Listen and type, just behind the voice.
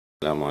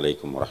السلام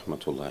عليكم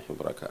ورحمة الله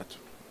وبركاته.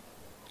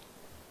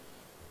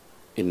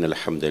 إن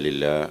الحمد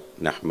لله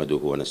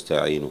نحمده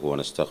ونستعينه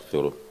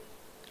ونستغفره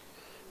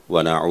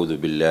ونعوذ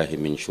بالله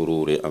من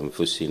شرور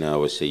أنفسنا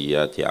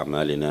وسيئات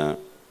أعمالنا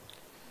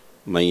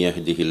من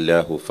يهده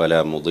الله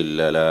فلا مضل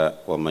له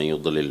ومن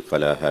يضلل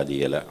فلا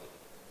هادي له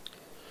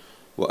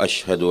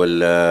وأشهد أن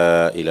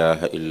لا إله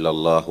إلا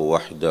الله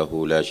وحده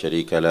لا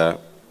شريك له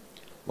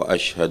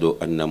وأشهد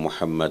أن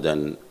محمدا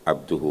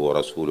عبده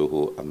ورسوله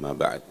أما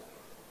بعد.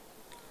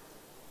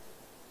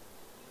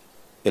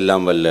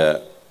 எல்லாம் வல்ல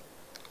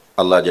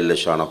அல்லாஹ் ஜல்ல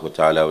ஷானஹு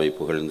தஆலாவை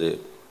புகழ்ந்து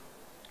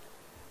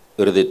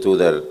இறுதி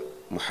தூதர்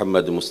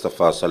முஹம்மது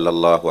முஸ்தபா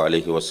ஸல்லல்லாஹு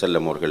அலைஹி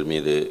வஸல்லம் அவர்கள்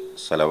மீது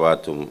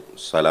ஸலவாத்தும்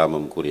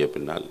சலாமும் கூறிய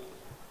பின்னால்,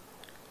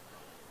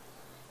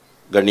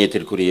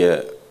 கண்ணியத்திற்குரிய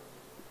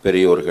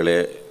பெரியோர்களே,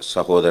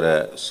 சகோதர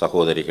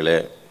சகோதரிகளே,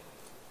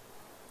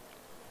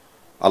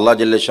 அல்லாஹ்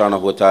ஜல்ல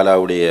ஷானஹு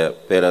தஆலாவுடைய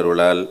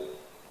பேரருளால்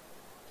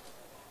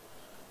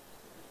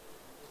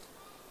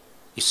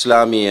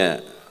இஸ்லாமிய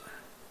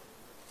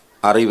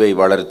அறிவை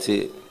வளர்த்து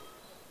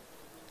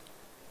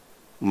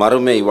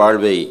மறுமை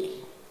வாழ்வை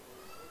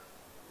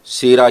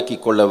சீராக்கி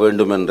கொள்ள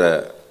வேண்டுமென்ற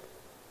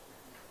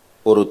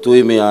ஒரு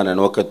தூய்மையான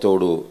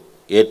நோக்கத்தோடு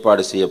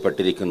ஏற்பாடு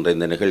செய்யப்பட்டிருக்கின்ற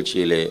இந்த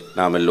நிகழ்ச்சியிலே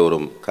நாம்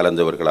எல்லோரும்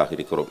கலந்தவர்களாக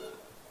இருக்கிறோம்.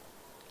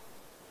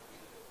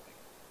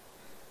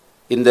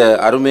 இந்த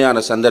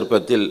அருமையான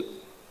சந்தர்ப்பத்தில்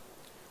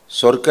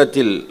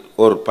சொர்க்கத்தில்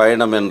ஒரு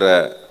பயணம் என்ற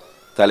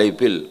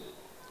தலைப்பில்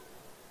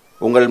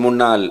உங்கள்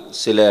முன்னால்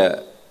சில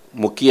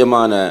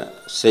முக்கியமான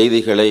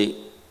செய்திகளை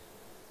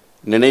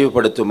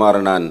நினைவுபடுத்துமாறு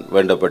நான்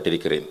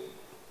வேண்டப்பட்டிருக்கிறேன்.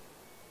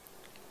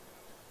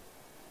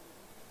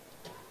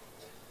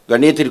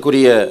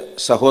 கண்ணியத்திற்குரிய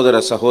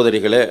சகோதர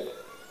சகோதரிகளே,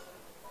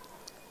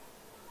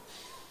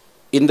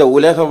 இந்த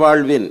உலக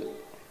வாழ்வின்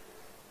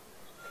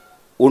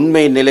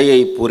உண்மை நிலையை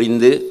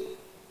புரிந்து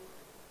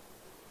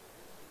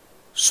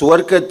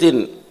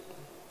சுவர்க்கத்தின்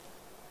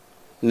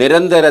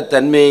நிரந்தர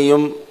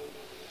தன்மையையும்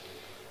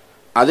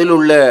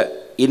அதிலுள்ள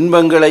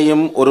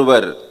இன்பங்களையும்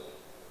ஒருவர்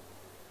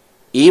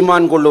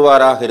ஈமான்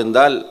கொள்ளுவாராக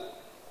இருந்தால்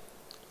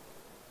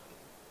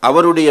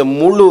அவருடைய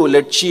முழு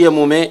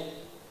லட்சியமுமே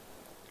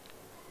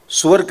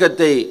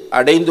சுவர்க்கத்தை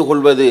அடைந்து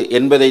கொள்வது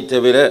என்பதை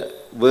தவிர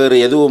வேறு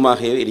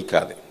எதுவுமாக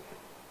இருக்காது.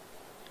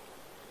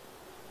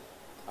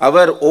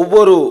 அவர்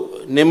ஒவ்வொரு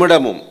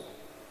நிமிடமும்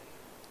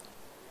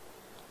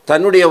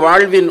தன்னுடைய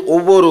வாழ்வின்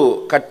ஒவ்வொரு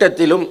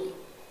கட்டத்திலும்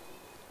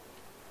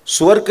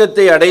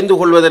சுவர்க்கத்தை அடைந்து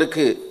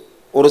கொள்வதற்கு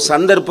ஒரு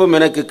சந்தர்ப்பம்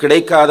எனக்கு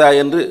கிடைக்காதா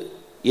என்று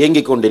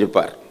ஏங்கிக்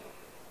கொண்டிருப்பார்.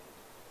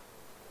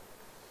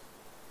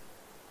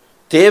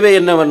 தேவை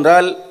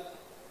என்னவென்றால்,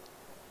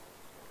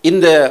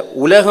 இந்த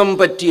உலகம்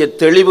பற்றிய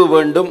தெளிவு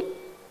வேண்டும்,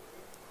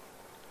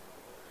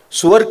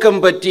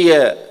 சுவர்க்கம் பற்றிய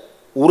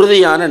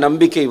உறுதியான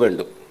நம்பிக்கை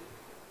வேண்டும்.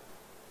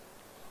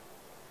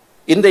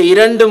 இந்த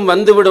இரண்டும்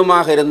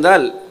வந்துவிடுமாக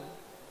இருந்தால்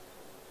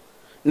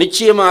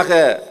நிச்சயமாக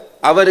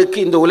அவருக்கு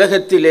இந்த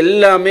உலகத்தில்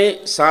எல்லாமே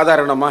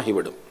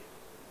சாதாரணமாகிவிடும்.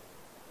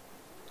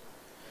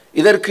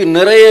 இதற்கு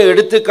நிறைய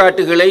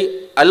எடுத்துக்காட்டுகளை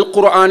அல்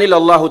குர்ஆனில்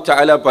அல்லாஹு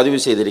தஆலா பதிவு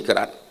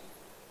செய்திருக்கிறார்.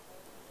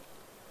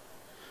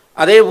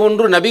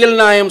 அதேபோன்று நபிகள்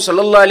நாயகம்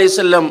ஸல்லல்லாஹு அலைஹி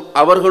வஸல்லம்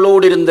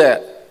அவர்களோடு இருந்த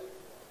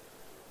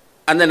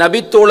அந்த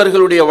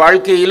நபித்தோழர்களுடைய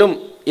வாழ்க்கையிலும்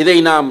இதை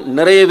நாம்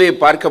நிறையவே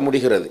பார்க்க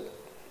முடிகிறது.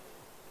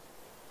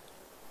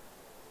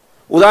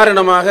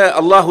 உதாரணமாக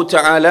அல்லாஹு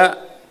தஆலா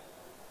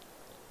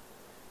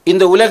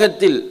இந்த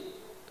உலகத்தில்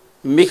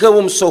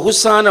மிகவும்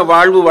சொகுசான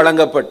வாழ்வு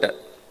வழங்கப்பட்ட,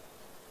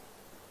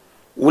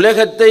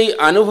 உலகத்தை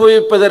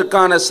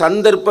அனுபவிப்பதற்கான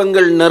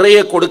சந்தர்ப்பங்கள் நிறைய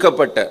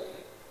கொடுக்கப்பட்ட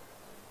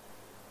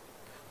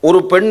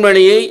ஒரு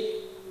பெண்மணியை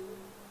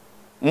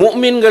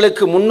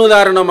முஃமின்களுக்கு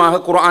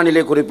முன்னுதாரணமாக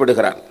குர்ஆனிலே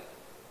குறிப்பிடுகிறார்.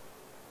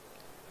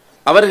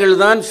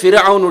 அவர்கள்தான்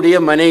ஃபிர்அவுனுடைய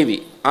மனைவி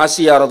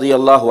ஆசியா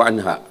ரலியல்லாஹு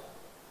அன்ஹா.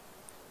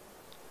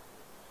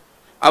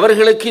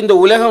 அவர்களுக்கு இந்த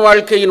உலக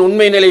வாழ்க்கையின்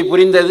உண்மை நிலை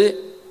புரிந்தது.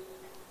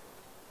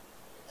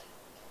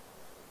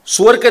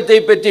 சுவர்க்கத்தை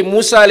பற்றி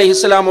மூசா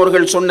அலைஹிஸ்ஸலாம்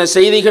அவர்கள் சொன்ன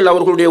செய்திகள்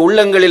அவர்களுடைய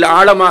உள்ளங்களில்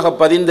ஆழமாக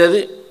பதிந்தது.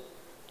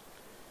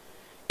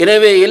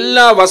 எனவே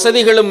எல்லா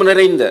வசதிகளும்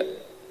நிறைந்த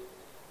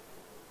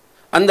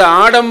அந்த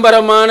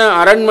ஆடம்பரமான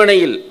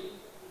அரண்மனையில்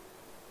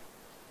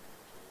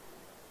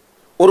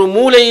ஒரு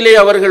மூலையிலே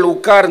அவர்கள்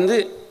உட்கார்ந்து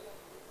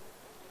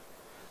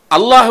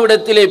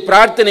அல்லாஹ்விடத்திலே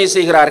பிரார்த்தனை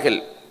செய்கிறார்கள்.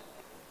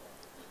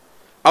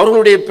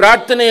 அவர்களுடைய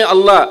பிரார்த்தனை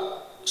அல்லாஹ்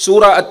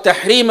சூரா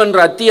அத்-தஹ்ரீம் என்ற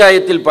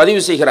அத்தியாயத்தில்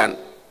பதிவு செய்கிறான்.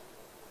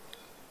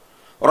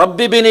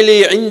 ரப்பி பினிலி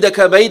இந்தக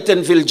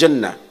பைத்தன் ஃபில்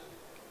ஜன்னah,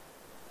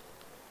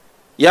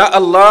 யா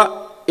அல்லாஹ்,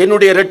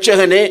 என்னுடைய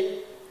இரட்சகனே,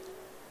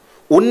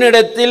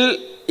 உன்னிடத்தில்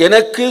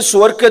எனக்கு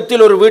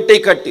சுவர்க்கத்தில் ஒரு வீட்டை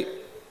கட்டு.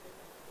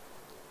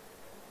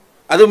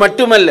 அது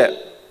மட்டுமல்ல,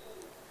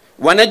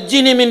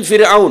 வனஜ்ஜினி மின்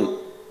ஃபிர்அவுன்,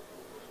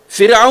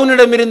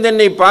 ஃபிர்அவுனிடமிருந்து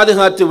என்னை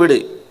பாதுகாத்து விடு.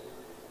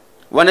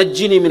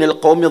 வனஜ்ஜினி மினல்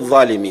கௌமில்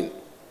ஸாலிமீன்,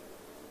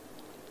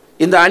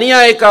 இந்த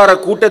அநியாயக்கார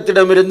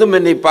கூட்டத்திடமிருந்தும்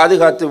என்னை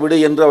பாதுகாத்து விடு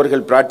என்று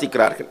அவர்கள்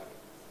பிரார்த்திக்கிறார்கள்.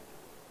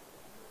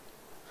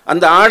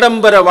 அந்த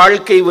ஆடம்பர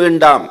வாழ்க்கை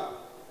வேண்டாம்,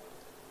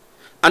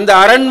 அந்த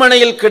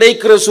அரண்மனையில்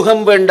கிடைக்கிற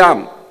சுகம்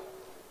வேண்டாம்,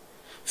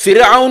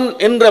 ஃபிரவுன்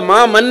என்ற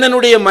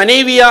மன்னனுடைய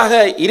மனைவியாக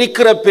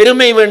இருக்கிற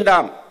பெருமை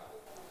வேண்டாம்,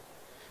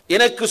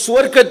 எனக்கு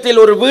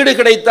சுவர்க்கத்தில் ஒரு வீடு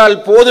கிடைத்தால்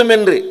போதும்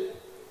என்று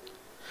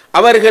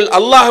அவர்கள்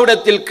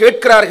அல்லாஹ்விடத்தில்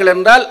கேட்கிறார்கள்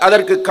என்றால்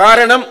அதற்கு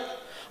காரணம்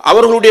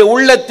அவர்களுடைய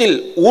உள்ளத்தில்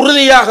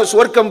உறுதியாக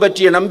சுவர்க்கம்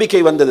பற்றிய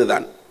நம்பிக்கை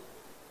வந்ததுதான்.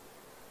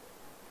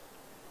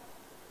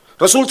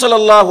 ரசூல்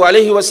ஸல்லல்லாஹு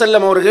அலைஹி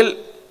வஸல்லம் அவர்கள்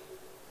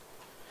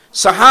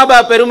சஹாபா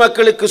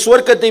பெருமக்களுக்கு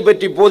சுவர்க்கத்தை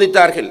பற்றி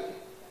போதித்தார்கள்.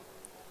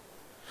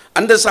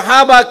 அந்த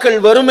சஹாபாக்கள்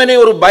வெறுமனே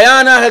ஒரு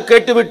பயானாக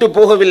கேட்டுவிட்டு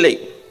போகவில்லை,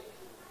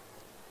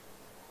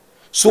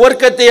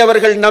 சுவர்க்கத்தை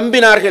அவர்கள்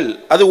நம்பினார்கள்.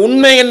 அது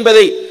உண்மை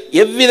என்பதை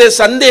எவ்வித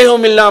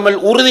சந்தேகமும் இல்லாமல்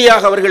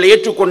உறுதியாக அவர்கள்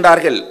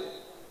ஏற்றுக்கொண்டார்கள்.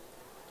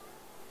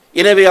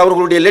 எனவே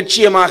அவர்களுடைய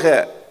லட்சியமாக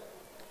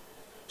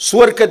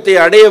சுவர்க்கத்தை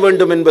அடைய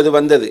வேண்டும் என்பது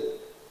வந்தது.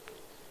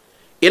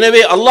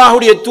 எனவே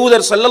அல்லாஹ்வுடைய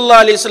தூதர்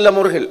ஸல்லல்லாஹு அலைஹி வஸல்லம்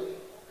அவர்கள்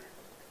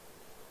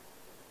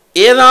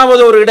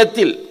ஏதாவது ஒரு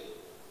இடத்தில்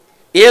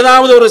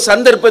ஏதாவது ஒரு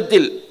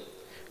சந்தர்ப்பத்தில்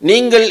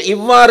நீங்கள்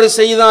இவ்வாறு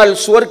செய்தால்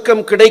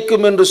சுவர்க்கம்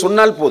கிடைக்கும் என்று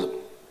சொன்னால் போதும்.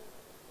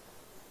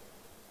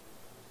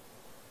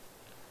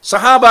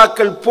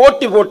 சஹாபாக்கள்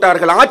போட்டி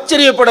போட்டார்கள்,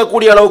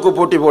 ஆச்சரியப்படக்கூடிய அளவுக்கு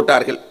போட்டி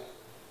போட்டார்கள்.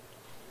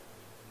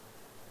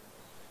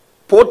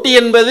 போட்டி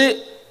என்பது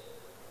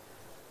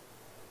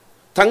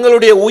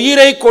தங்களுடைய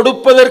உயிரை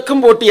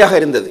கொடுப்பதற்கும் போட்டியாக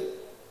இருந்தது.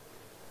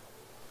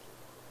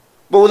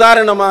 இப்போ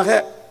உதாரணமாக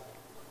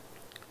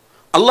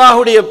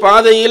அல்லாஹ்வுடைய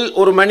பாதையில்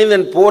ஒரு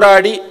மனிதன்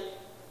போராடி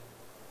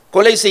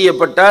கொலை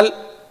செய்யப்பட்டால்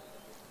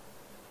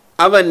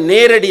அவன்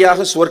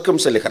நேரடியாக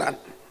சுவர்க்கம் செல்கிறான்.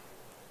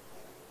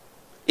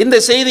 இந்த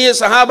செய்தியை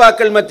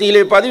சஹாபாக்கள்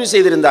மத்தியிலே பதிவு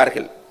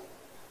செய்திருந்தார்கள்.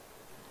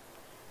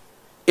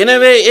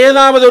 எனவே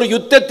ஏதாவது ஒரு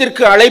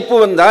யுத்தத்திற்கு அழைப்பு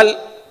வந்தால்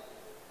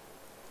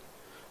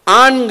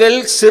ஆண்கள்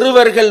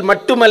சிறுவர்கள்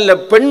மட்டுமல்ல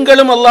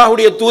பெண்களும்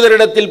அல்லாஹ்வுடைய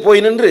தூதரிடத்தில்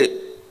போய் நின்று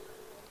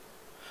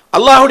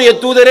அல்லாஹ்வுடைய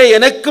தூதரே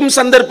எனக்கும்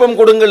சந்தர்ப்பம்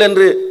கொடுங்கள்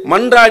என்று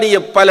மன்றாடிய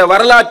பல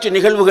வரலாற்று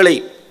நிகழ்வுகளை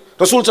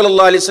ரசூல்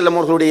ஸல்லல்லாஹு அலைஹி வஸல்லம்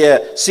அவர்களுடைய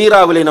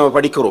சீராவிலே நாம்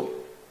படிக்கிறோம்.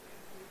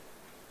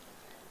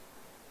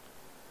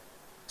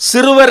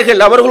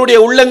 சிறுவர்கள் அவர்களுடைய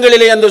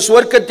உள்ளங்களிலே அந்த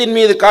சுவர்க்கத்தின்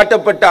மீது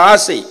காட்டப்பட்ட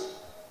ஆசை,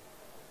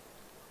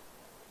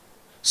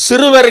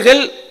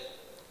 சிறுவர்கள்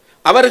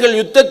அவர்கள்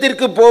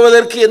யுத்தத்திற்கு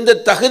போவதற்கு எந்த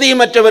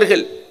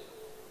தகுதியுமற்றவர்கள்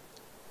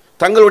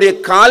தங்களுடைய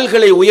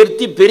கால்களை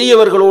உயர்த்தி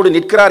பெரியவர்களோடு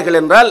நிற்கிறார்கள்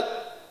என்றால்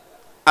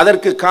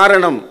அதற்கு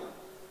காரணம்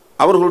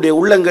அவர்களுடைய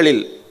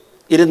உள்ளங்களில்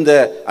இருந்த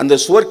அந்த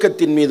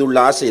சுவர்க்கத்தின் மீது உள்ள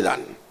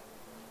ஆசைதான்.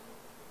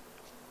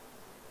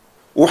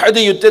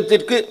 உஹது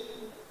யுத்தத்திற்கு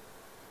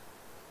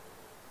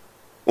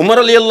உமர்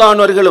ரலியல்லாஹு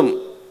அன்ஹு அவர்களும்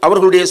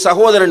அவர்களுடைய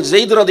சகோதரன்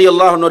ஸைத்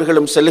ரலியல்லாஹு அன்ஹு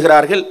அவர்களும்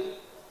செல்கிறார்கள்.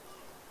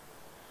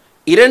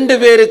 இரண்டு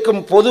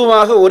பேருக்கும்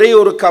பொதுவாக ஒரே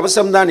ஒரு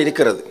கவசம் தான்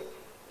இருக்கிறது.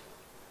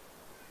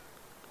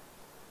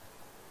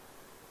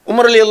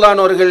 உமர் ரலியல்லாஹு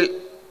அன்ஹு அவர்கள்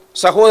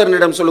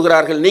சகோதரனிடம்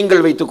சொல்கிறார்கள்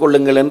நீங்கள் வைத்துக்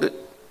கொள்ளுங்கள் என்று.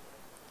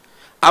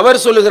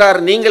 அவர் சொல்லுகிறார்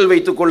நீங்கள்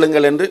வைத்துக்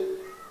கொள்ளுங்கள் என்று.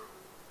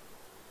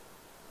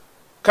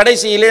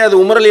 கடைசியிலே அது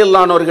உமர்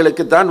ரலியல்லாஹு அன்ஹு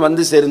அவர்களுக்கு தான்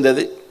வந்து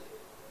சேர்ந்தது.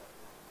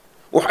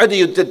 உஹது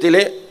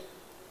யுத்தத்திலே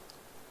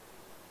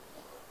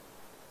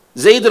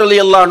ஸைத்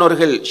ரலியல்லாஹு அன்ஹு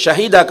அவர்கள்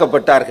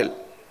ஷஹீதாக்கப்பட்டார்கள்.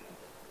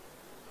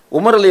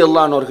 உமர்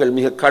ரலியல்லாஹு அன்ஹு அவர்கள்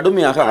மிக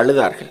கடுமையாக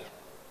அழுதார்கள்.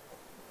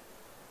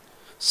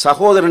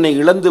 சகோதரனை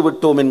இழந்து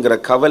விட்டோம் என்கிற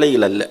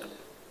கவலையில் அல்ல,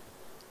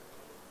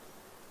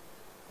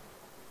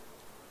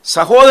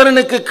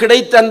 சகோதரனுக்கு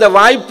கிடைத்த அந்த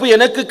வாய்ப்பு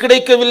எனக்கு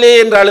கிடைக்கவில்லை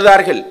என்று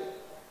அழுதார்கள்.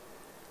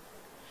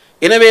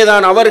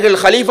 எனவேதான் அவர்கள்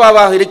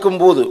ஹலீஃபாவாக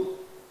இருக்கும்போது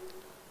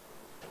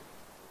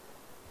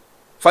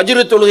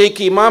ஃபஜ்ர்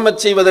தொழுகைக்கு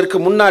இமாமத் செய்வதற்கு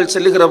முன்னால்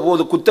செல்லுகிற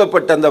போது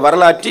குத்தப்பட்ட அந்த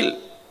வரலாற்றில்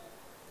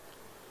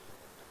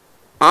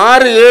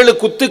 6-7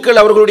 குத்துக்கள்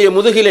அவர்களுடைய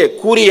முதுகிலே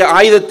கூறிய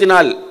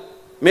ஆயுதத்தினால்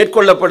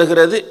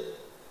மேற்கொள்ளப்படுகிறது.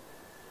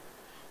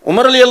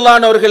 உமர் ரலியல்லாஹு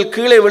அன்ஹு அவர்கள்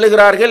கீழே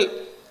விழுகிறார்கள்.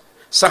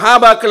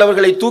 சஹாபாக்கள்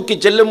அவர்களை தூக்கி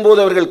செல்லும் போது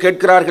அவர்கள்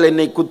கேட்கிறார்கள்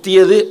என்னை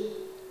குத்தியது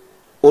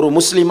ஒரு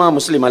முஸ்லிமா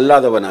முஸ்லிம்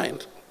அல்லாதவனா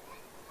என்று.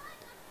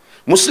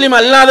 முஸ்லிம்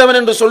அல்லாதவன்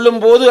என்று சொல்லும்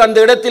போது அந்த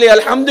இடத்திலே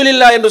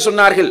அல்ஹம்துலில்லாஹ் என்று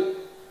சொன்னார்கள்.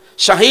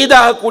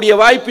 ஷஹீதாக கூடிய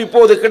வாய்ப்பு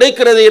இப்போது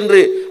கிடைக்கிறது என்று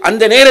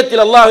அந்த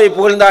நேரத்தில் அல்லாஹ்வை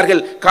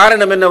புகழ்ந்தார்கள்.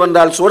 காரணம்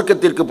என்னவென்றால்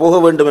சுவர்க்கத்திற்கு போக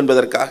வேண்டும்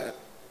என்பதற்காக.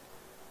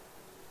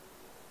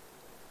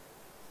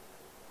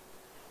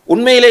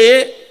 உண்மையிலேயே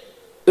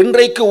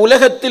இன்றைக்கு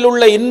உலகத்தில்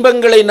உள்ள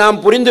இன்பங்களை நாம்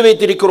புரிந்து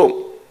வைத்திருக்கிறோம்.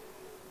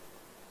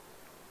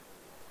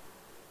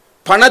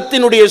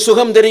 பணத்தினுடைய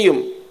சுகம்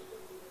தெரியும்,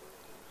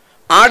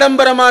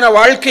 ஆடம்பரமான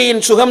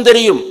வாழ்க்கையின் சுகம்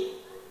தெரியும்,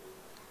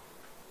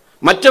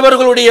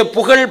 மற்றவர்களுடைய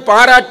புகழ்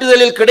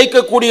பாராட்டுதலில்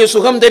கிடைக்கக்கூடிய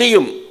சுகம்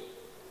தெரியும்.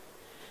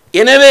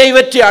 எனவே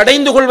இவற்றை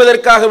அடைந்து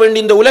கொள்வதற்காக வேண்டி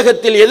இந்த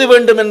உலகத்தில் எது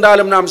வேண்டும்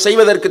என்றாலும் நாம்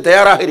செய்வதற்கு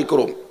தயாராக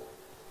இருக்கிறோம்.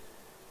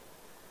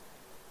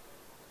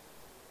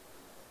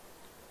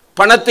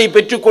 பணத்தை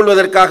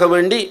பெற்றுக்கொள்வதற்காக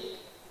வேண்டி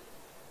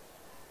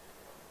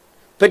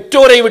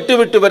பெற்றோரை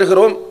விட்டுவிட்டு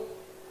வருகிறோம்,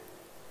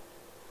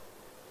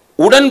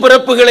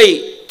 உடன்பிறப்புகளை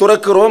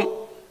துறக்கிறோம்.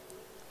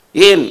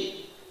 ஏன்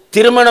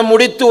திருமணம்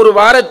முடித்து ஒரு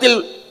வாரத்தில்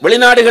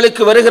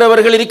வெளிநாடுகளுக்கு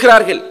வருகிறவர்கள்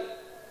இருக்கிறார்கள்.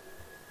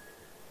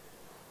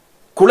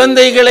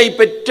 குழந்தைகளை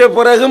பெற்ற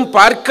பிறகும்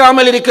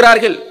பார்க்காமல்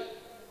இருக்கிறார்கள்.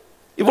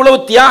 இவ்வளவு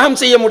தியாகம்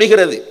செய்ய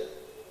முடிகிறது.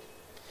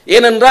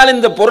 ஏனென்றால்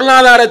இந்த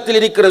பொருளாதாரத்தில்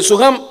இருக்கிற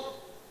சுகம்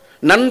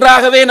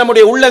நன்றாகவே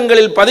நம்முடைய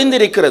உள்ளங்களில்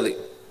பதிந்திருக்கிறது.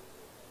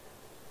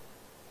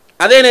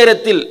 அதே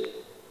நேரத்தில்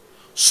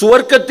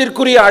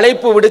சுவர்க்கத்திற்குரிய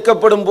அழைப்பு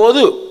விடுக்கப்படும்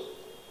போது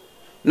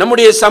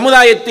நம்முடைய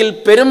சமுதாயத்தில்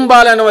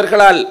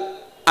பெரும்பாலானவர்களால்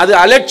அது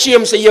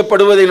அலட்சியம்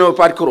செய்யப்படுவதை நாம்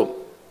பார்க்கிறோம்.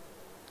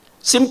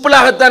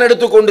 சிம்பிளாகத்தான்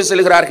எடுத்துக்கொண்டு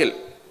செல்கிறார்கள்.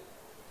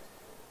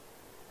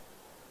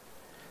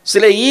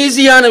 சில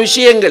ஈஸியான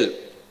விஷயங்கள்,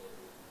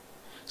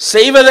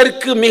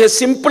 செய்வதற்கு மிக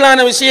சிம்பிளான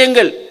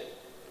விஷயங்கள்,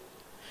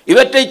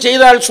 இவற்றை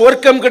செய்தால்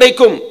சுவர்க்கம்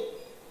கிடைக்கும்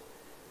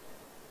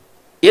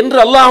என்று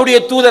அல்லாஹ்வுடைய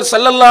தூதர்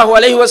ஸல்லல்லாஹு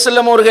அலைஹி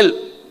வஸல்லம் அவர்கள்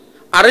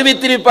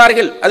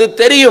அறிவித்திருப்பார்கள். அது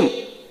தெரியும்,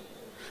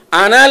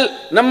 ஆனால்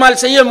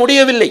நம்மால் செய்ய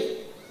முடியவில்லை.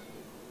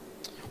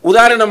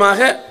 உதாரணமாக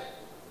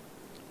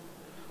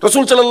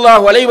ரசூல்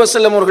ஸல்லல்லாஹு அலைஹி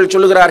வஸல்லம் அவர்கள்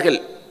சொல்லுகிறார்கள்,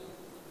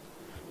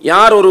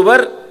 யார்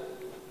ஒருவர்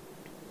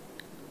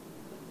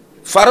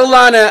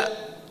ஃபர்லான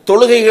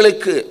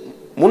தொழுகைகளுக்கு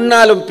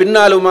முன்னாலும்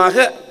பின்னாலுமாக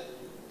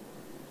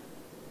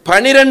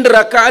 12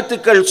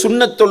 ரக்காத்துக்கள்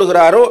சுன்னத்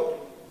தொழுகிறாரோ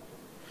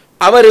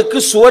அவருக்கு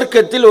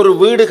சுவர்க்கத்தில் ஒரு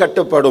வீடு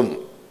கட்டப்படும்.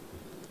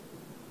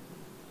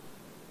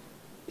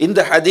 இந்த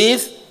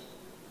ஹதீஸ்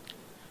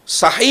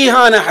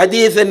சஹீஹான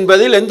ஹதீஸ்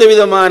என்பதில் எந்த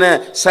விதமான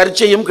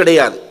சர்ச்சையும்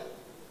கிடையாது.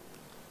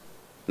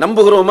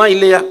 நம்புகிறோமா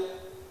இல்லையா?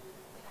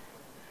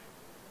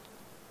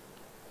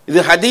 இது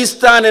ஹதீஸ்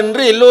தான்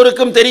என்று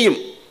எல்லோருக்கும் தெரியும்.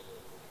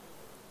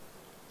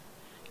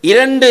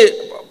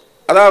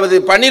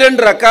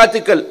 12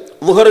 ரக்காத்துக்கள்,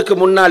 லுஹருக்கு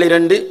முன்னால்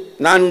 2,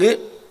 4,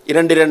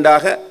 2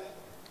 2ஆக,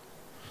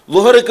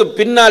 லுஹருக்கு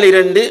பின்னால்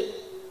 2,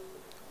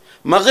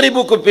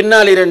 மக்ரிபுக்கு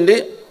பின்னால் 2,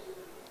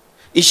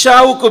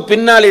 இஷாவுக்கு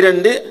பின்னால்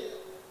 2,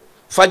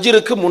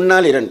 ஃபஜ்ருக்கு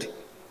முன்னால் 2.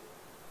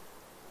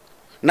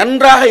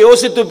 நன்றாக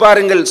யோசித்து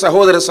பாருங்கள்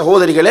சகோதர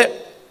சகோதரிகளே.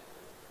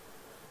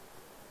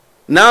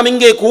 நாம்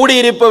இங்கே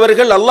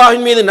கூடியிருப்பவர்கள்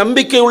அல்லாஹ்வின் மீது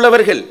நம்பிக்கை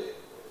உள்ளவர்கள்.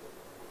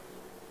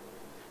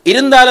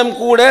 இருந்தாலும்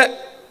கூட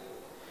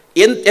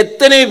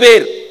எத்தனை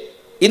பேர்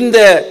இந்த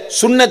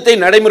சுன்னத்தை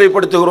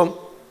நடைமுறைப்படுத்துகிறோம்?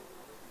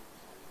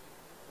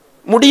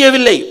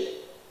 முடியவில்லை.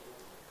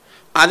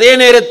 அதே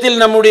நேரத்தில்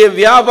நம்முடைய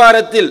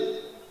வியாபாரத்தில்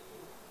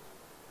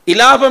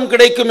இலாபம்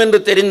கிடைக்கும் என்று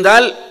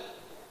தெரிந்தால்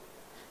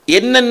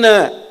என்னென்ன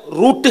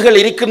ரூட்டுகள்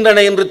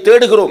இருக்கின்றன என்று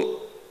தேடுகிறோம்,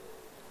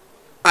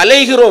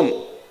 அலைகிறோம்,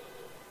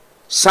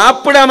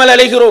 சாப்பிடாமல்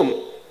அலைகிறோம்,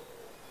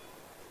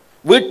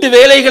 வீட்டு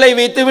வேலைகளை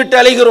வைத்துவிட்டு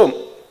அலைகிறோம்.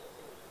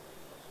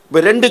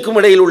 ரெண்டுக்கும்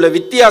இடையில் உள்ள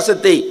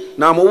வித்தியாசத்தை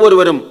நாம்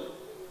ஒவ்வொருவரும்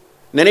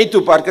நினைத்து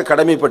பார்க்க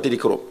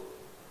கடமைப்பட்டிருக்கிறோம்.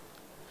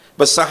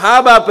 இப்ப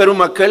சஹாபா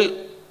பெருமக்கள்,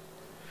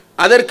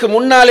 அதற்கு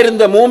முன்னால்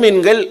இருந்த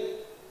மூமின்கள்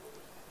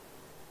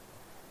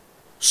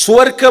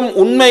சுவர்க்கம்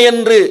உண்மை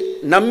என்று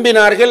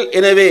நம்பினார்கள்.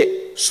 எனவே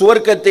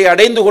சுவர்க்கத்தை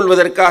அடைந்து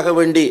கொள்வதற்காக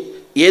வேண்டி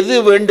எது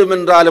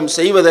வேண்டுமென்றாலும்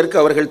செய்வதற்கு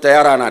அவர்கள்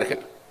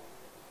தயாரானார்கள்.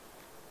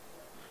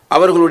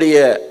 அவர்களுடைய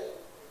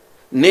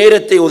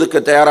நேரத்தை ஒதுக்க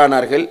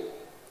தயாரானார்கள்,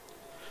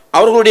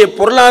 அவர்களுடைய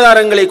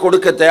பொருளாதாரங்களை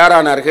கொடுக்க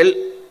தயாரானார்கள்,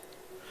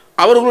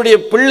 அவர்களுடைய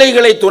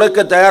பிள்ளைகளை துறக்க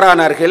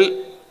தயாரானார்கள்,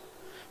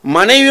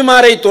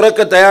 மனைவிமாரை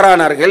துறக்க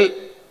தயாரானார்கள்,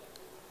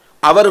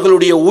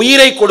 அவர்களுடைய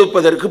உயிரை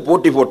கொடுப்பதற்கு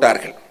போட்டி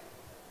போட்டார்கள்.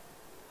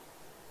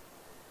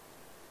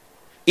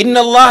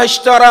 இன்னல்லாஹ்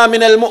இஷ்தரா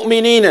மினல்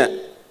முஃமினீன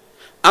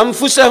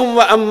அன்ஃபுஸஹும்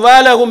வ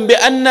அம்வாலஹும்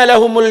பிஅன்ன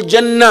லஹுமுல்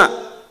ஜன்னah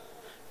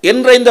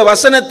என்ற இந்த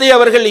வசனத்தை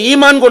அவர்கள்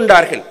ஈமான்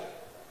கொண்டார்கள்.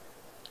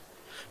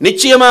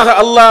 நிச்சயமாக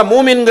அல்லாஹ்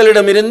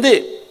மூமின்களிடமிருந்து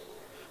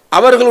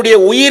அவர்களுடைய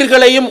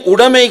உயிர்களையும்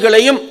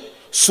உடைமைகளையும்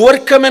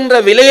சுவர்க்கம் என்ற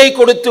விலையை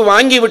கொடுத்து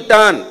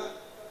வாங்கிவிட்டான்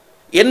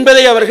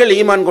என்பதை அவர்கள்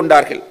ஈமான்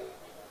கொண்டார்கள்.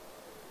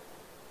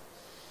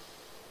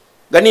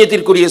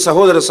 கண்ணியத்திற்குரிய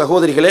சகோதர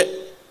சகோதரிகளே,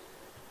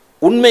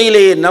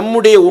 உண்மையிலேயே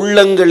நம்முடைய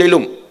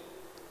உள்ளங்களிலும்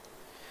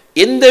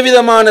எந்த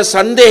விதமான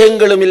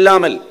சந்தேகங்களும்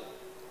இல்லாமல்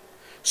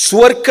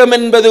சுவர்க்கம்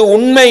என்பது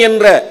உண்மை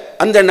என்ற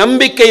அந்த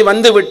நம்பிக்கை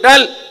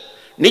வந்துவிட்டால்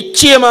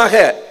நிச்சயமாக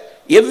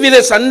எவ்வித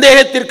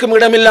சந்தேகத்திற்கும்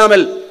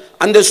இடமில்லாமல்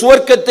அந்த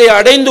சுவர்க்கத்தை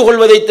அடைந்து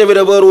கொள்வதை தவிர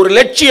வேறு ஒரு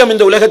லட்சியம்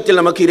இந்த உலகத்தில்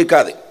நமக்கு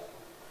இருக்காது.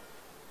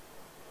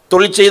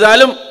 தொழில்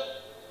செய்தாலும்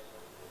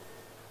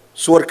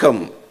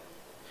சுவர்க்கம்,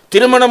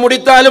 திருமணம்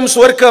முடித்தாலும்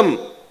சுவர்க்கம்,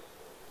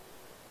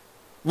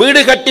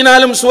 வீடு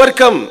கட்டினாலும்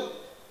சுவர்க்கம்,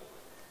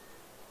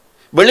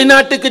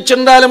 வெளிநாட்டுக்கு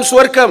சென்றாலும்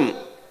சுவர்க்கம்,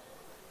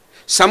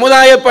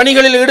 சமுதாய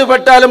பணிகளில்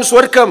ஈடுபட்டாலும்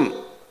சுவர்க்கம்,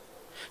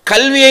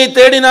 கல்வியை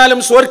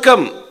தேடினாலும்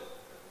சுவர்க்கம்.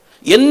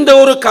 எந்த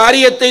ஒரு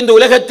காரியத்தை இந்த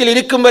உலகத்தில்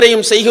இருக்கும்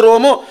வரையும்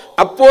செய்கிறோமோ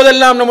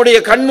அப்போதெல்லாம் நம்முடைய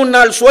கண்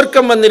முன்னால்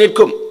சுவர்க்கம் வந்து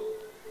நிற்கும்.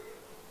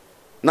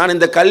 நான்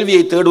இந்த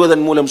கல்வியை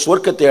தேடுவதன் மூலம்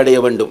சுவர்க்கத்தை அடைய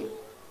வேண்டும்,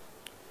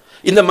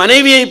 இந்த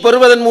மனைவியை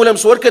பெறுவதன்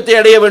மூலம் சுவர்க்கத்தை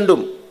அடைய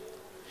வேண்டும்,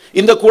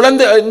 இந்த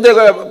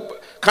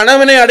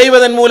கணவனை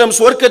அடைவதன் மூலம்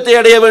சுவர்க்கத்தை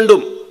அடைய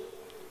வேண்டும்,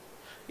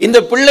 இந்த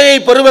பிள்ளையை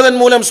பெறுவதன்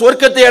மூலம்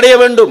சுவர்க்கத்தை அடைய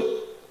வேண்டும்.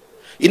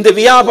 இந்த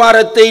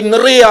வியாபாரத்தை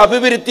நிறைய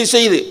அபிவிருத்தி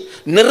செய்து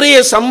நிறைய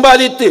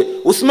சம்பாதித்து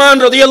உஸ்மான்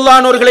ரலியல்லாஹு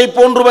அன்ஹு அவர்களை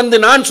போன்று வந்து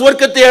நான்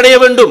சுவர்க்கத்தை அடைய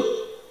வேண்டும்.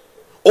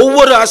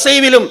 ஒவ்வொரு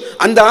அசைவிலும்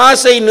அந்த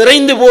ஆசை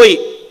நிறைந்து போய்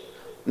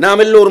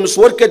நாம் எல்லோரும்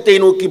சுவர்க்கத்தை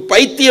நோக்கி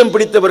பைத்தியம்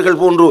பிடித்தவர்கள்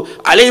போன்று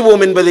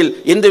அலைவோம் என்பதில்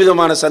எந்த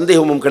விதமான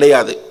சந்தேகமும்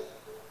கிடையாது.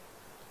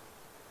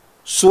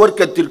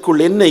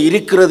 சுவர்க்கத்திற்குள் என்ன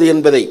இருக்கிறது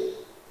என்பதை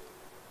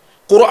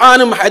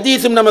குர்ஆனும்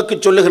ஹதீஸும் நமக்கு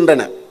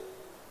சொல்லுகின்றன.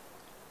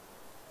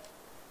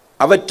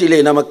 அவற்றிலே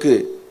நமக்கு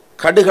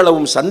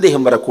கடுகளவும்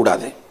சந்தேகம்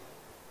வரக்கூடாது.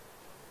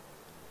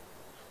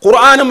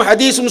 குர்ஆனும்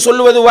ஹதீஸும்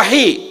சொல்லுவது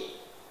வஹி,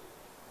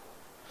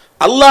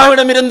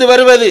 அல்லாஹ்விடமிருந்து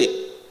வருவது.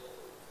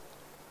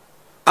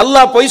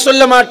 அல்லாஹ் பொய்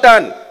சொல்ல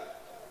மாட்டான்.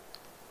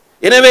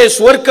 எனவே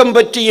சுவர்க்கம்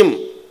பற்றியும்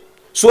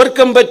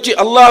சுவர்க்கம் பற்றி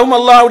அல்லாஹ்வும்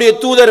அல்லாஹ்வுடைய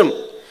தூதரும்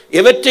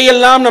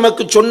எவற்றையெல்லாம்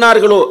நமக்கு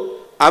சொன்னார்களோ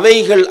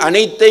அவைகள்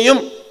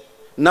அனைத்தையும்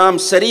நாம்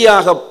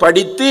சரியாக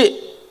படித்து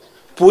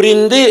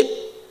புரிந்து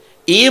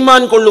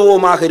ஈமான்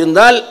கொள்ளுவோமாக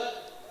இருந்தால்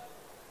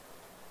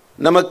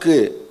நமக்கு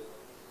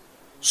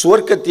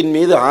சுவர்க்கத்தின்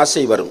மீது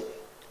ஆசை வரும்.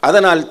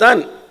 அதனால்தான்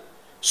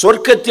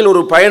சொர்க்கத்தில்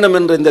ஒரு பயணம்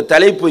என்ற இந்த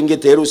தலைப்பு இங்கே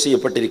தேர்வு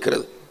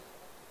செய்யப்பட்டிருக்கிறது.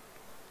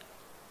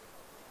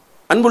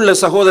 அன்புள்ள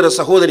சகோதர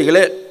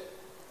சகோதரிகளே,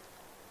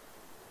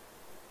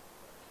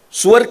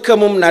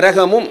 சுவர்க்கமும்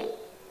நரகமும்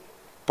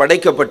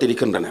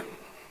படைக்கப்பட்டிருக்கின்றன,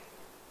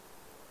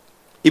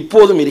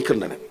 இப்போதும்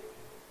இருக்கின்றன.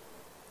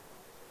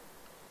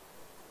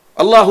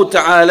 அல்லாஹு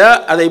தஆலா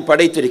அதை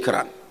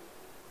படைத்திருக்கிறான்.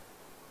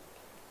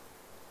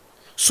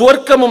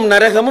 சுவர்க்கமும்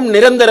நரகமும்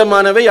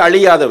நிரந்தரமானவை,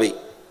 அழியாதவை.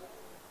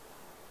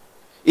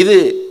 இது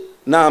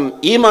நாம்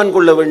ஈமான்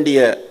கொள்ள வேண்டிய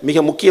மிக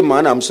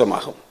முக்கியமான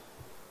அம்சமாகும்.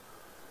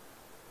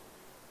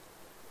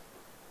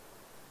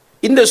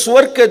 இந்த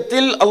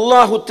சுவர்க்கத்தில்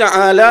அல்லாஹு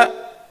தஆலா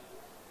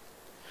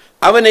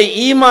அவனை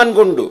ஈமான்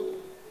கொண்டு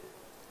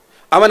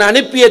அவன்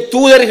அனுப்பிய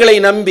தூதர்களை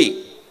நம்பி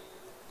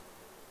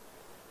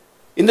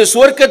இந்த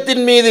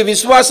சுவர்க்கத்தின் மீது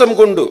விசுவாசம்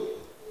கொண்டு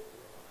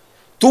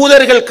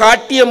தூதர்கள்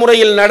காட்டிய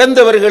முறையில்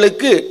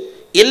நடந்தவர்களுக்கு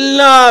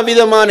எல்லா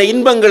விதமான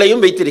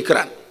இன்பங்களையும்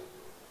வைத்திருக்கிறான்.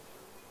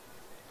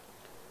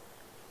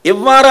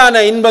 எவ்வாறான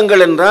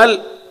இன்பங்கள் என்றால்,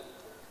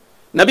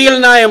 நபிகள்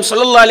நாயகம்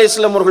ஸல்லல்லாஹு அலைஹி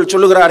வஸல்லம் அவர்கள்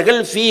சொல்லுகிறார்கள்,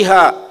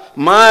 ஃபீஹா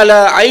மா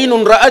லா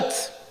ஐனுன் ரஅத்,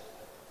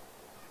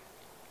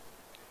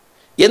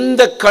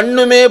 எந்த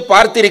கண்ணுமே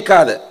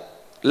பார்த்திருக்காத,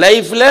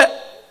 லைஃப்ல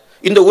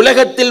இந்த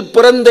உலகத்தில்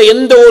பிறந்த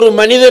எந்த ஒரு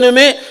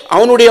மனிதனுமே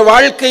அவனுடைய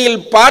வாழ்க்கையில்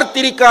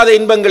பார்த்திருக்காத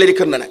இன்பங்கள்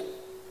இருக்கின்றன.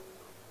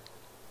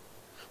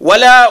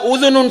 வலா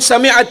உதுனுன்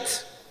சமிஅத்,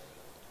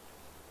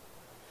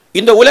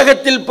 இந்த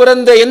உலகத்தில்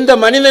பிறந்த எந்த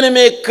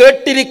மனிதனுமே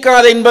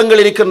கேட்டிருக்காத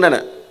இன்பங்கள் இருக்கின்றன.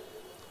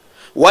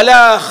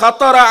 வலா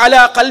ஹதர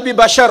அலா கல்பி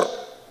பஷர்,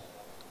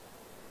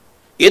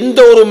 எந்த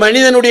ஒரு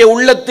மனிதனுடைய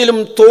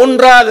உள்ளத்திலும்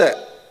தோன்றாத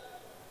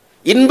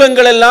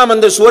இன்பங்கள் எல்லாம்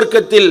அந்த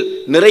சுவர்க்கத்தில்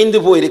நிறைந்து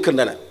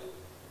போயிருக்கின்றன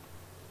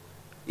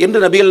என்று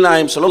நபிகள்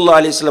நாயகம் ஸல்லல்லாஹு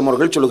அலைஹி வஸல்லம்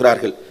அவர்கள்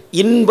சொல்கிறார்கள்.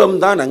 இன்பம்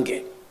தான் அங்கே.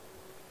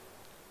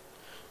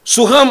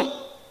 சுகம்,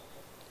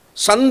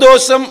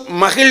 சந்தோஷம்,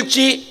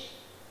 மகிழ்ச்சி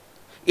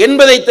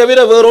என்பதை தவிர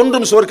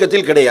வேறொன்றும்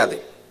சுவர்க்கத்தில் கிடையாது.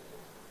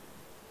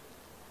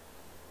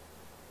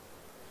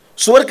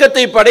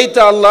 சுவர்க்கத்தை படைத்த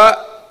அல்லாஹ்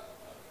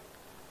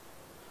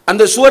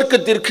அந்த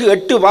சுவர்க்கத்திற்கு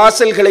 8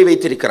 வாசல்களை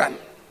வைத்திருக்கிறான்.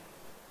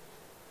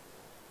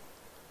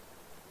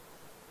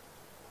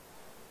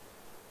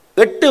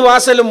 8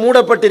 வாசலும்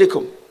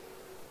மூடப்பட்டிருக்கும்.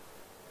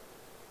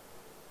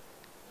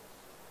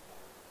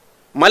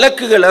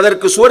 மலக்குகள்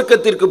அதற்கு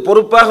சுவர்க்கத்திற்கு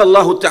பொறுப்பாக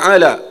அல்லாஹு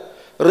தஆலா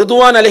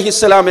ரிதுவான்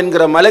அலைஹிஸ்ஸலாம்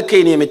என்கிற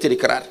மலக்கை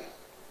நியமித்திருக்கிறார்.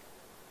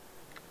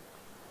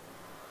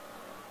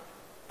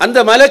 அந்த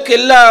மலக்கு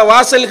எல்லா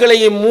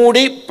வாசல்களையும்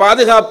மூடி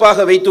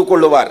பாதுகாப்பாக வைத்துக்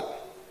கொள்ளுவார்.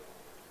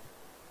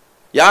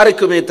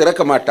 யாருக்குமே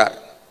திறக்க மாட்டார்.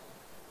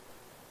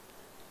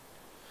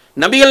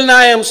 நபிகள்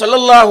நாயகம்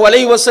ஸல்லல்லாஹு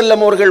அலைஹி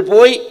வஸல்லம் அவர்கள்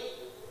போய்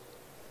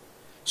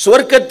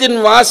சுவர்க்கத்தின்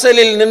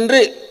வாசலில்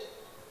நின்று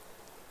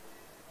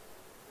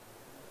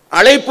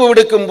அழைப்பு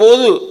விடுக்கும்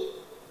போது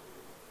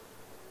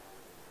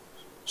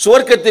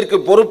சுவர்க்கத்திற்கு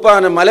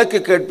பொறுப்பான மலக்கு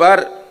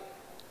கேட்பார்,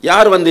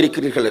 யார்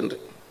வந்திருக்கிறீர்கள் என்று.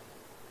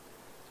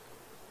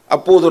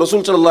 அப்போது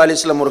ரசூல் ஸல்லல்லாஹு அலைஹி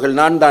வஸல்லம் அவர்கள்,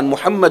 நான் தான்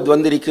முஹம்மது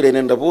வந்திருக்கிறேன்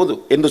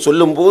என்று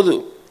சொல்லும் போது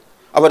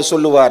அவர்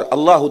சொல்லுவார்,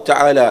 அல்லாஹு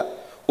தஆலா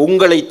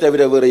உங்களை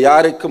தவிர வேறு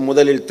யாருக்கும்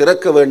முதலில்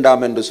திறக்க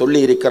வேண்டாம் என்று சொல்லி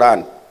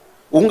இருக்கிறான்.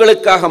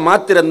 உங்களுக்காக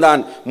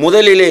மாத்திரம்தான்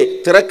முதலிலே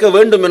திறக்க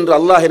வேண்டும் என்று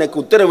அல்லாஹ் எனக்கு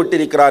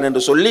உத்தரவிட்டிருக்கிறான்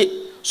என்று சொல்லி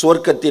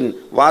சுவர்க்கத்தின்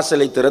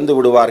வாசலை திறந்து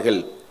விடுவார்கள்.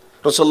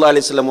 ரசூலுல்லாஹி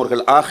அலைஹி வஸல்லம்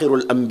அவர்கள்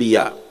ஆகிருல்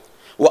அம்பியா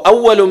வ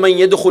அவ்வலு மன்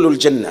யதுகுலுல்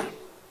ஜன்னah,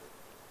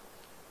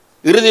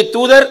 இறுதி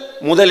தூதர்,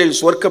 முதலில்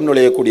சுவர்க்கம்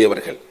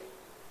நுழையக்கூடியவர்கள்.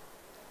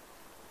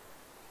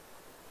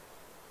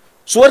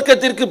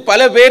 சுவர்க்கத்திற்கு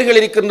பல பெயர்கள்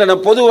இருக்கின்றன.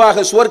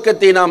 பொதுவாக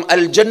சுவர்க்கத்தை நாம்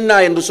அல் ஜன்னா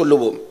என்று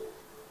சொல்லுவோம்.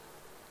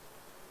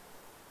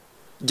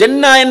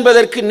 ஜன்னா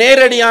என்பதற்கு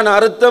நேரடியான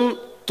அர்த்தம்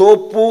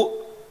தோப்பு,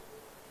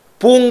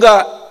 பூங்கா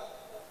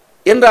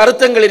என்ற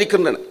அர்த்தங்கள்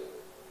இருக்கின்றன.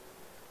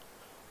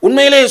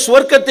 உண்மையிலே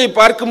சுவர்க்கத்தை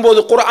பார்க்கும்போது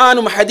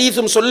குர்ஆனும்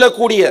ஹதீஸும்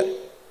சொல்லக்கூடிய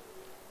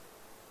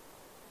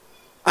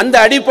அந்த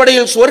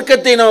அடிப்படையில்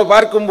சுவர்க்கத்தை நாம்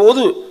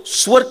பார்க்கும்போது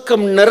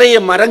சுவர்க்கம் நிறைய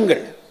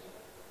மரங்கள்,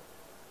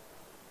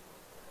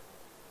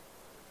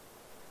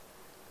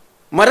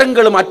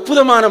 மரங்களும்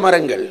அற்புதமான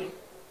மரங்கள்,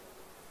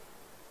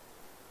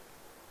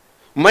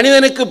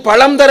 மனிதனுக்கு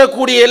பழம்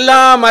தரக்கூடிய எல்லா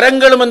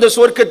மரங்களும் அந்த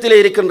சுவர்க்கத்திலே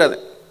இருக்கின்றது.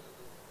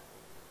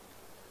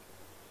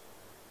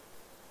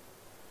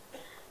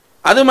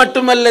 அது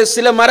மட்டுமல்ல,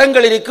 சில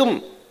மரங்கள் இருக்கும்,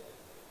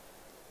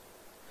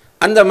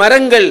 அந்த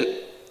மரங்கள்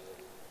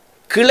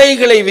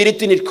கிளைகளை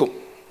விரித்து நிற்கும்.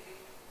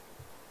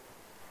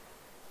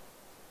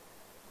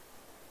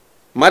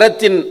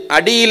 மரத்தின்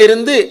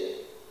அடியிலிருந்து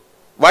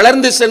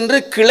வளர்ந்து சென்று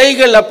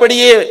கிளைகள்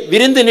அப்படியே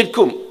விரிந்து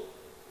நிற்கும்.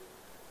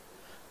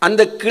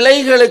 அந்த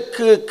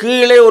கிளைகளுக்கு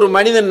கீழே ஒரு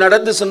மனிதன்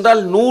நடந்து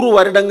சென்றால் 100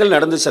 வருடங்கள்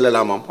நடந்து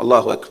செல்லலாமாம்.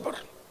 அல்லாஹு அக்பர்.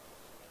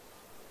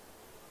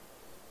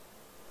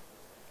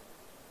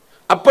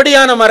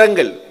 அப்படியான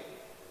மரங்கள்.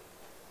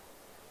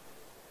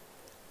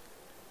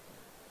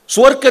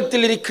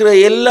 சுவர்க்கத்தில் இருக்கிற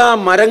எல்லா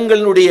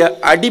மரங்களுடைய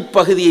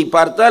அடிப்பகுதியை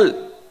பார்த்தால்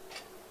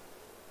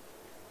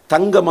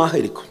தங்கமாக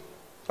இருக்கும்.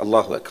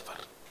 அல்லாஹு அக்பர்.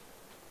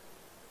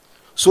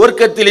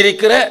 சுவர்க்கத்தில்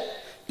இருக்கிற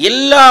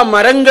எல்லா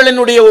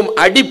மரங்களினுடைய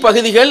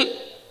அடிப்பகுதிகள்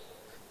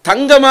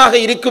தங்கமாக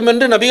இருக்கும்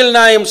என்று நபிகள்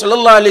நாயகம்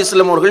ஸல்லல்லாஹு அலைஹி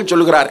வஸல்லம் அவர்கள்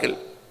சொல்கிறார்கள்.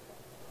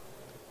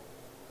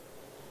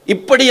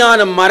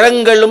 இப்படியான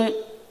மரங்களும்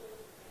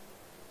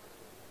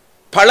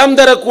பழம்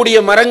தரக்கூடிய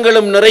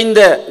மரங்களும் நிறைந்த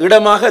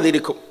இடமாக அது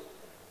இருக்கும்.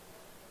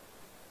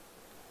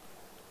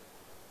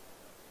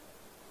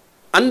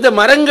 அந்த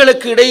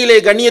மரங்களுக்கு இடையிலே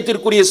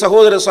கண்ணியத்திற்குரிய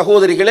சகோதர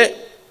சகோதரிகளே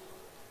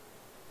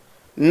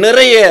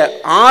நிறைய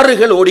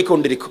ஆறுகள்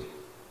ஓடிக்கொண்டிருக்கும்.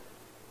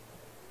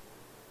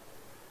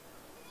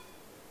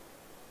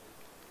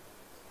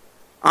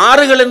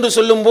 ஆறுகள் என்று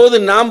சொல்லும் போது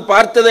நாம்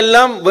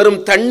பார்த்ததெல்லாம் வெறும்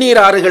தண்ணீர்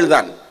ஆறுகள்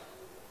தான்.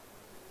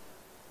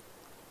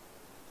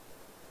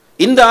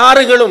 இந்த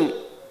ஆறுகளும்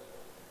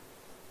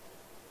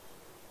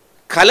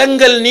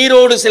கலங்கல்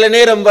நீரோடு சில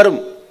நேரம் வரும்,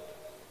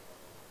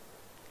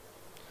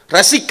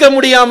 ரசிக்க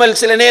முடியாமல்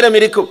சில நேரம்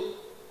இருக்கும்.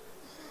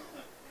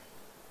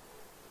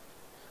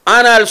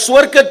 ஆனால்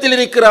சுவர்க்கத்தில்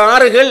இருக்கிற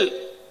ஆறுகள்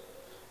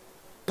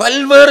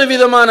பல்வேறு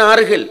விதமான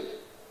ஆறுகள்.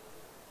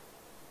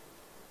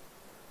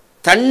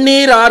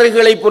 தண்ணீர்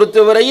ஆறுகளை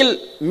பொறுத்தவரையில்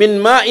மின்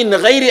மாஇன்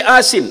கைரி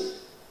ஆசின்,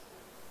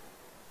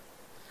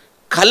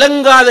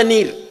 கலங்காத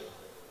நீர்,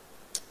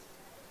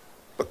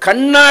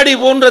 கண்ணாடி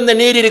போன்ற அந்த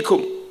நீர்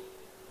இருக்கும்.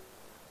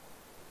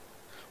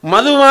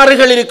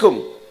 மதுவாறுகள் இருக்கும்,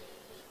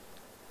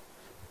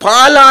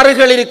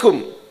 பாலாறுகள்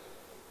இருக்கும்,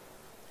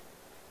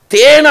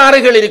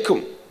 தேனாறுகள்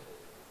இருக்கும்.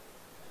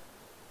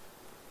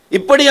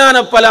 இப்படியான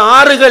பல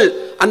ஆறுகள்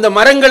அந்த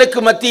மரங்களுக்கு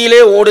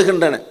மத்தியிலே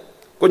ஓடுகின்றன.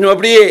 கொஞ்சம்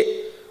அப்படியே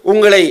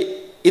உங்களை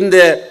இந்த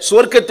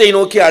சுவர்க்கத்தை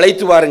நோக்கி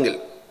அழைத்து வாருங்கள்.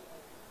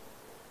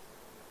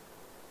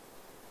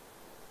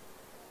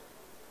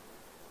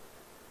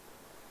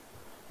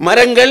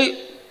 மரங்கள்,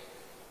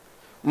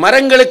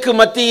 மரங்களுக்கு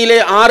மத்தியிலே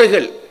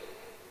ஆறுகள்,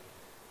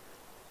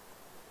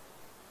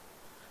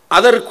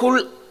 அதற்குள்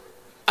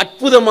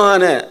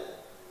அற்புதமான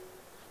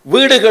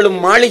வீடுகளும்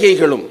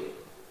மாளிகைகளும்.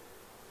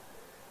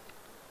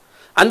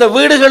 அந்த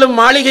வீடுகளும்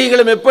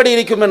மாளிகைகளும் எப்படி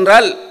இருக்கும்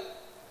என்றால்,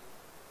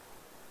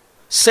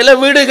 சில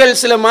வீடுகள்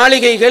சில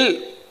மாளிகைகள்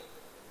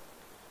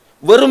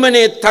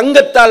வெறுமனே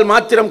தங்கத்தால்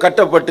மாத்திரம்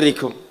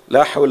கட்டப்பட்டிருக்கும்.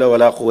 லா ஹவ்ல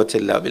வலா குவத்த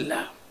இல்லா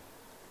பில்லாஹ்.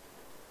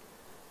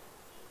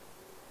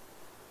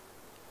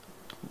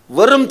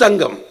 வெறும்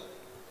தங்கம்,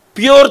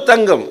 pure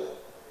Thangam,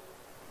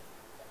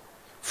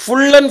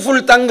 full and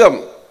full தங்கம்.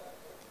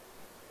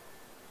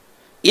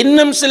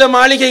 இன்னும் சில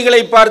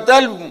மாளிகைகளை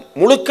பார்த்தால்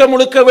முழுக்க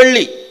முழுக்க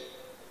வெள்ளி.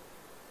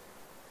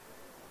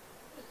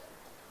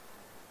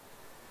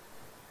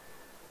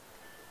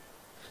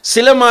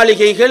 சில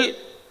மாளிகைகள்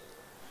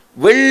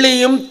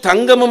வெள்ளியும்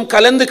தங்கமும்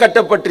கலந்து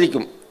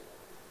கட்டப்பட்டிருக்கும்.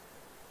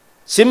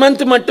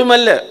 சிமெண்ட்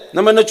மட்டுமல்ல,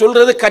 நம்ம என்ன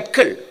சொல்றது,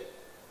 கற்கள்.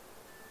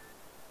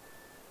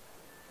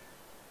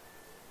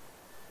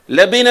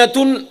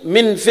 லபினத்துன்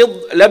மின் ஃபித்,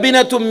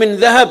 லபினத்துன் மின்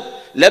தஹப்,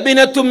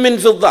 லபினத்துன் மின்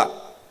ஃபித்தா.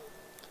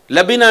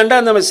 லபினாண்டா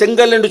நம்ம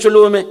செங்கல் என்று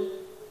சொல்லுவோமே,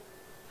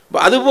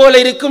 அதுபோல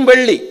இருக்கும்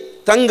வெள்ளி,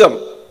 தங்கம்.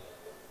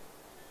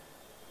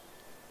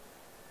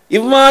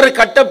 இவ்வாறு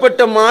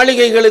கட்டப்பட்ட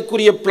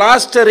மாளிகைகளுக்குரிய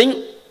பிளாஸ்டரிங்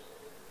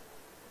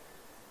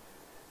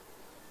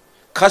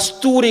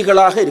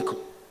கஸ்தூரிகளாக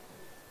இருக்கும்.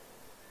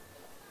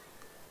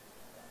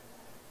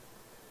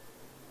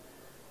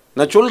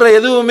 நான் சொல்ற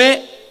எதுவுமே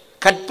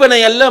கற்பனை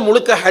அல்ல,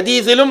 முழுக்க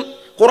ஹதீஸிலும்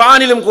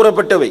குர்ஆனிலும்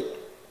கூறப்பட்டவை.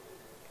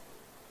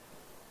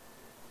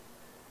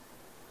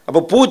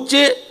 அப்ப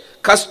பூச்சு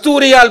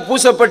கஸ்தூரியால்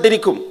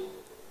பூசப்பட்டிருக்கும்.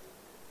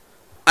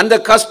 அந்த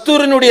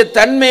கஸ்தூரினுடைய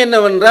தன்மை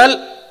என்னவென்றால்,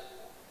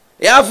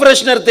 ஏர்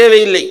ஃப்ரெஷ்னர்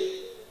தேவையில்லை,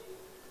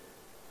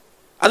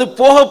 அது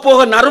போக போக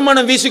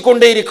நறுமணம்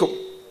வீசிக்கொண்டே இருக்கும்.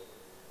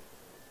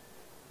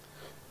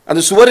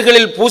 அந்த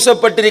சுவர்களில்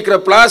பூசப்பட்டிருக்கிற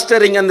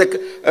பிளாஸ்டரிங், அந்த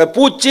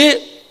பூச்சு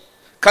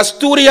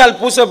கஸ்தூரியால்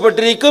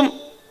பூசப்பட்டிருக்கும்,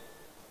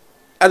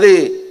 அது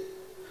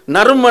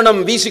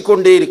நறுமணம்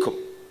வீசிக்கொண்டே இருக்கும்.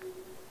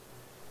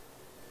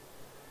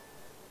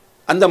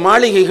 அந்த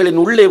மாளிகைகளின்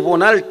உள்ளே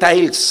போனால்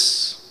டைல்ஸ்,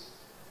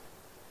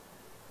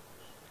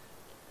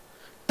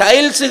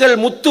 டைல்ஸுகள்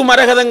முத்து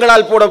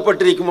மரகதங்களால்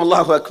போடப்பட்டிருக்கும்.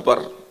 அல்லாஹு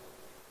அக்பர்.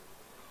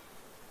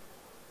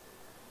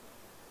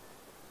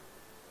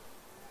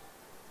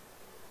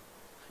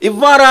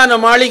 இவ்வாறான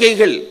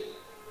மாளிகைகள்,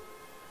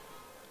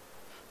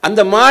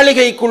 அந்த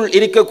மாளிகைக்குள்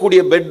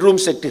இருக்கக்கூடிய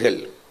பெட்ரூம் செட்டுகள்.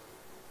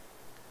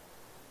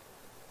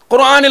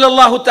 குர்ஆனில்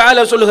அல்லாஹு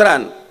தஆலா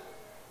சொல்கிறான்,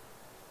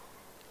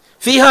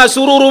 ஃபீஹா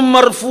சுருரும்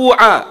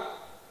மர்ஃபூஆ,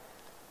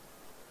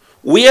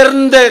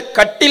 உயர்ந்த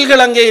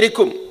கட்டில்கள் அங்கே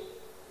இருக்கும்.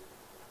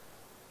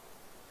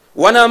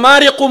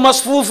 வனமாரிகு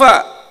மஸ்ஃபூஃபா,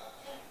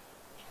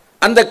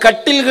 அந்த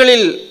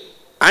கட்டில்களில்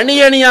அணி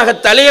அணியாக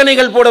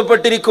தலையணைகள்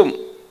போடப்பட்டிருக்கும்.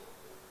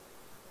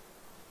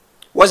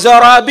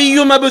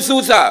 வஸராபியு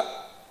மப்சூஸா,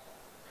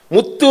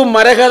 முத்து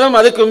மரகதம்,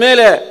 அதுக்கு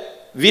மேல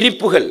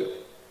விரிப்புகள்.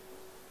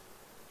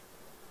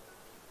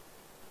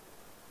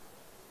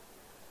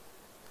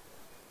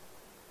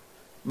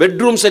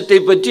 பெட்ரூம் செட்டை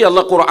பற்றி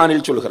அல்லாஹ்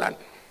குர்ஆனில் சொல்கிறான்.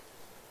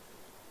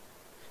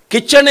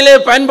 கிச்சனிலே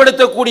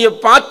பயன்படுத்தக்கூடிய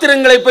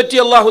பாத்திரங்களை பற்றி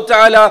அல்லாஹு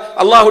தஆலா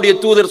அல்லாஹ்வுடைய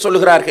தூதர்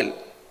சொல்கிறார்கள்.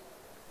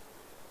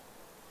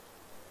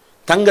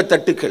 தங்க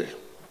தட்டுக்கள்,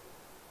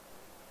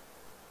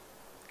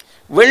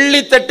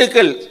 வெள்ளி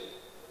தட்டுக்கள்.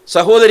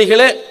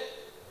 சகோதரிகளே,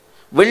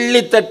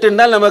 வெள்ளி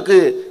தட்டுனால் நமக்கு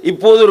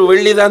இப்போது ஒரு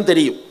வெள்ளி தான்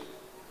தெரியும்.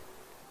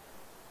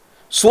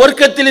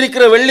 சுவர்க்கத்தில்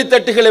இருக்கிற வெள்ளி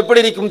தட்டுகள்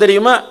எப்படி இருக்கும்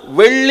தெரியுமா?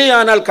 வெள்ளி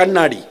ஆனால்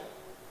கண்ணாடி.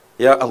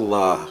 யா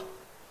அல்லாஹ்,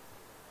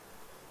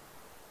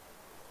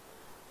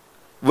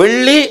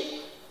 வெள்ளி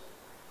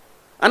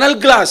ஆனால்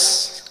கிளாஸ்.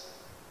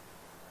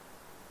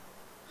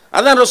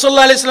 அதான்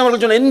ரசூலுல்லாஹி அலைஹி வஸல்லம்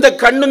அவர்கள் சொன்ன, இந்த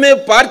கண்ணுமே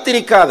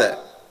பார்த்திருக்காத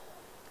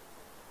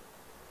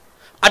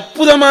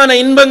அற்புதமான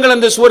இன்பங்கள்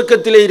அந்த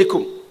சுவர்க்கத்திலே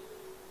இருக்கும்.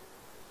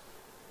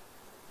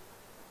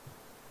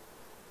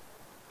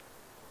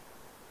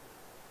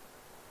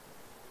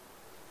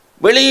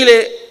 வெளியிலே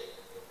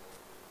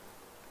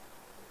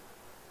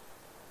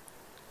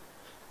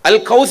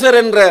அல் கௌசர்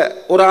என்ற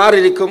ஒரு ஆறு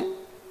இருக்கும்.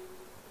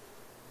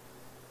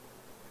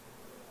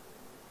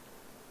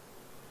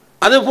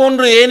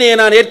 அதுபோன்று ஏனைய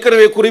நான்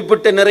ஏற்கனவே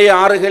குறிப்பிட்ட நிறைய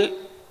ஆறுகள்,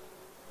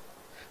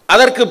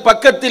 அதற்கு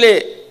பக்கத்திலே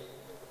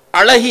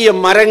அழகிய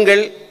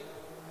மரங்கள்,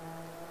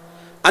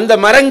 அந்த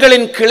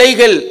மரங்களின்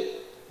கிளைகள்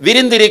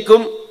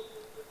விரிந்திருக்கும்,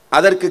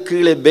 அதற்கு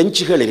கீழே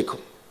பெஞ்சுகள்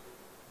இருக்கும்.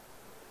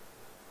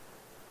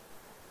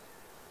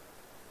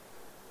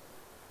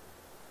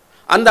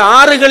 அந்த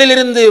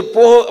ஆறுகளிலிருந்து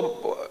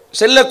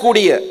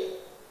செல்லக்கூடிய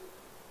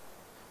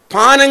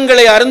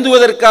பானங்களை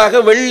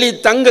அருந்துவதற்காக வெள்ளி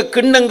தங்க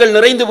கிண்ணங்கள்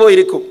நிறைந்து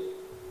போயிருக்கும்.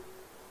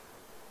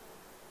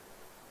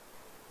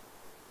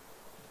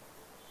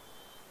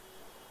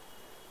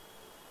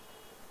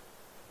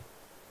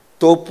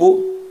 தோப்பு,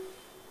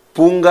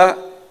 பூங்கா,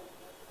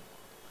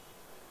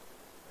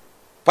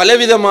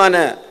 பலவிதமான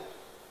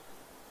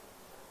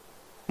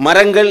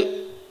மரங்கள்,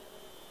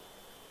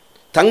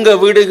 தங்க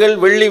வீடுகள்,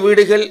 வெள்ளி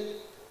வீடுகள்,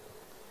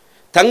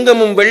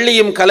 தங்கமும்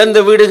வெள்ளியும் கலந்த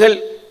வீடுகள்,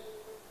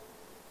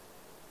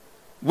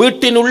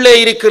 வீட்டின் உள்ளே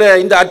இருக்கிற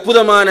இந்த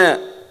அற்புதமான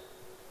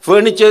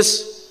ஃபர்னிச்சர்ஸ்,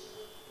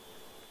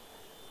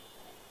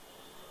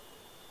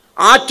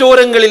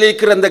 ஆற்றோரங்களில்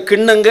இருக்கிற அந்த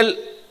கிண்ணங்கள்,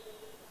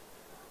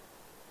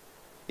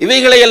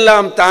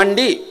 இவைகளையெல்லாம்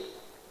தாண்டி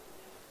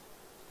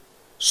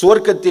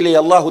சுவர்க்கத்திலே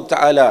அல்லாஹு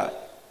தஆலா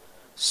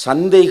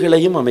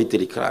சந்தைகளையும்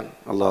அமைத்திருக்கிறான்.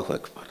 அல்லாஹு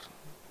அக்பர்.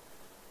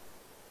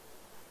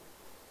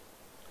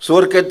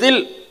 சுவர்க்கத்தில்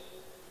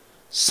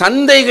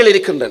சந்தைகள்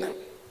இருக்கின்றன.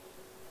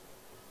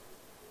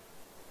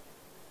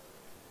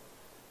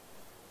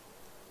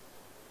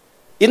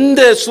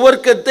 இந்த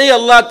சுவர்க்கத்தை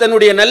அல்லாஹ்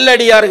தன்னுடைய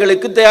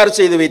நல்லடியார்களுக்கு தயார்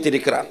செய்து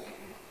வைத்திருக்கிறான்.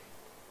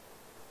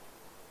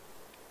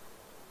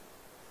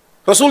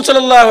 ரசூல்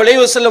ஸல்லல்லாஹு அலைஹி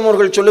வஸல்லம்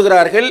அவர்கள்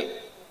சொல்லுகிறார்கள்,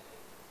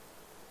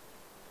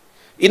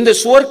 இந்த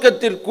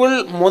சுவர்க்கத்திற்குள்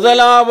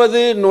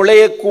முதலாவது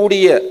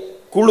நுழையக்கூடிய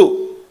குழு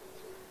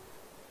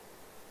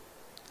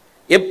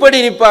எப்படி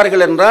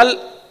இருப்பார்கள் என்றால்,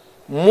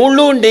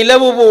 முழு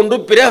நிலவு போன்று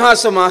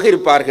பிரகாசமாக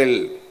இருப்பார்கள்.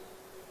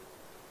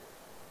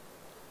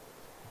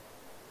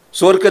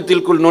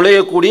 சுவர்க்கத்திற்குள்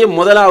நுழையக்கூடிய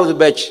முதலாவது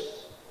பேட்ச்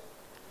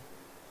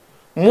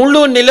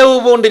முழு நிலவு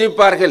போன்று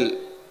இருப்பார்கள்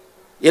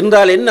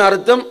என்றால் என்ன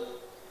அர்த்தம்?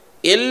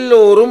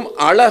 எல்லோரும்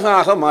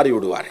அழகாக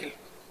மாறிவிடுவார்கள்.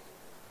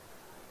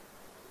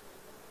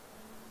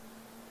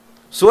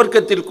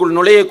 சுவர்க்கத்திற்குள்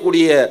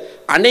நுழையக்கூடிய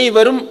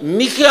அனைவரும்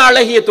மிக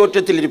அழகிய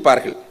தோற்றத்தில்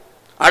இருப்பார்கள்,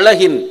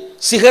 அழகின்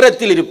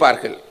சிகரத்தில்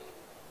இருப்பார்கள்.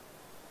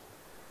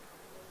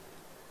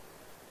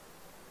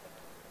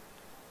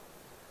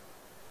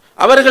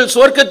 அவர்கள்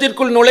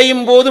சுவர்க்கத்திற்குள்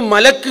நுழையும் போது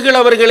மலக்குகள்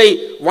அவர்களை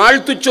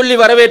வாழ்த்து சொல்லி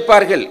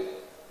வரவேற்பார்கள்.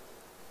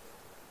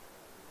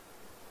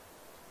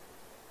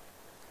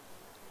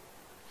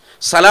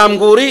 சலாம்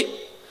கூறி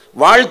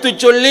வாழ்த்து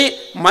சொல்லி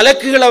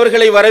மலக்குகள்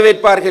அவர்களை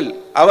வரவேற்பார்கள்.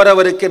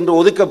 அவரவருக்கென்று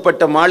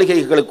ஒதுக்கப்பட்ட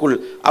மாளிகைகளுக்குள்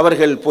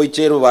அவர்கள் போய்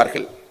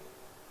சேருவார்கள்.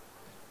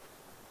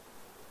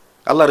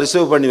 அல்லாஹ்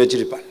ரிசர்வ் பண்ணி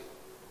வச்சிருப்பான்.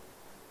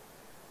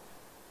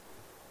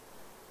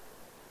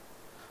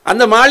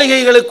 அந்த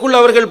மாளிகைகளுக்குள்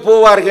அவர்கள்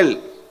போவார்கள்.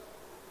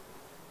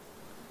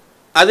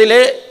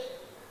 அதிலே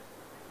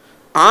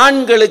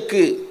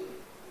ஆண்களுக்கு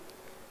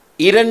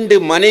 2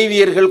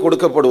 மனைவியர்கள்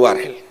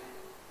கொடுக்கப்படுவார்கள்.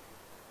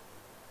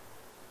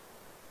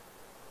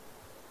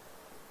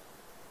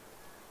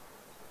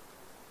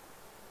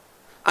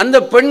 அந்த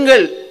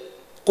பெண்கள்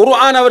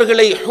குர்ஆன்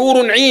அவர்களை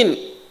ஹூருன் ஈன்,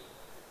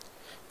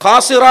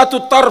 காசிராத்து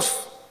தர்ஃப்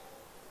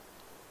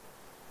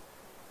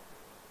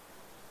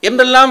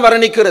என்றெல்லாம்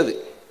வர்ணிக்கிறது.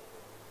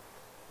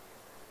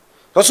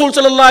 ரசூல்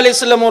ஸல்லல்லாஹு அலைஹி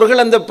வஸல்லம்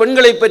அவர்கள் அந்த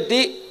பெண்களை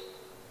பற்றி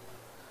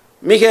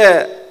மிக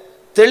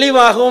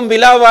தெளிவாகவும்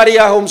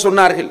விலாவாரியாகவும்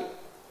சொன்னார்கள்.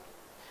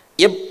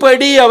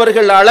 எப்படி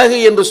அவர்கள் அழகு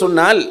என்று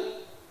சொன்னால்,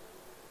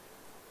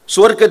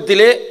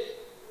 சுவர்க்கத்திலே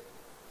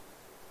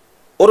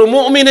ஒரு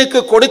முஃமினுக்கு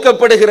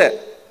கொடுக்கப்படுகிற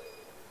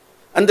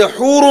அந்த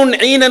ஹூருன்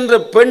ஐன் என்ற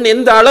பெண்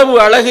எந்த அளவு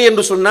அழகு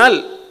என்று சொன்னால்,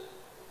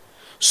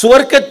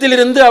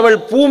 சுவர்க்கத்திலிருந்து அவள்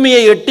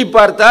பூமியை எட்டி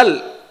பார்த்தால்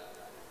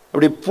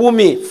அப்படி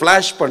பூமி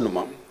ஃபிளாஷ்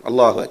பண்ணுமாம்.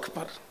 அல்லாஹு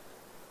அக்பர்.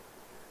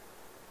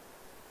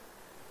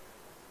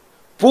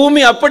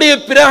 பூமி அப்படியே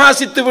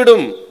பிரகாசித்து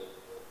விடும்.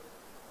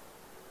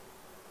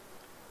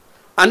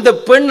 அந்த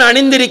பெண்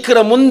அணிந்திருக்கிற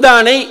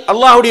முந்தானை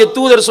அல்லாஹ்வுடைய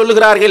தூதர்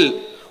சொல்லுகிறார்கள்,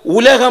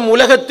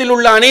 உலகத்தில்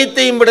உள்ள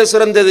அனைத்தையும் விட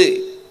சிறந்தது.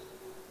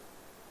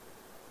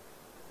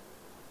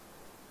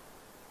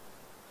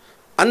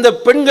 அந்த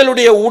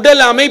பெண்களுடைய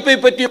உடல் அமைப்பை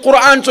பற்றி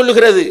குர்ஆன்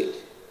சொல்லுகிறது.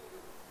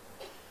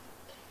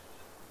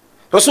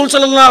 ரசூல்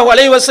ஸல்லல்லாஹு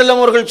அலைஹி வஸல்லம்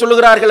அவர்கள்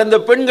சொல்லுகிறார்கள், அந்த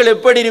பெண்கள்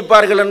எப்படி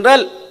இருப்பார்கள்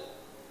என்றால்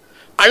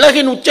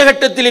அழகின்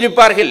உச்சகட்டத்தில்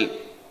இருப்பார்கள்.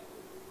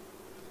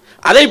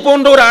 அதை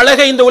போன்ற ஒரு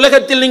அழகை இந்த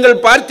உலகத்தில்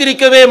நீங்கள்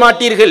பார்த்திருக்கவே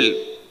மாட்டீர்கள்.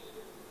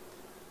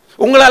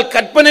 உங்களால்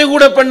கற்பனை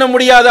கூட பண்ண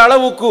முடியாத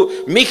அளவுக்கு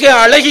மிக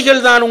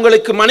அழகிகள் தான்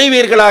உங்களுக்கு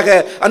மனைவியர்களாக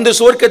அந்த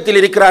சுவர்க்கத்தில்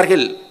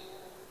இருக்கிறார்கள்.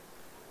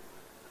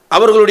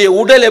 அவர்களுடைய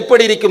உடல்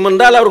எப்படி இருக்கும்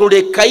என்றால்,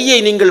 அவர்களுடைய கையை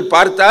நீங்கள்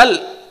பார்த்தால்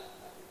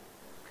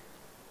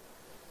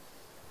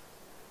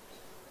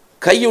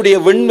கையுடைய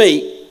வெண்மை,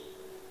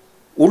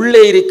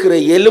 உள்ளே இருக்கிற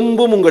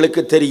எலும்பும்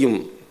உங்களுக்கு தெரியும்.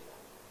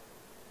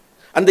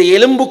 அந்த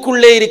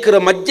எலும்புக்குள்ளே இருக்கிற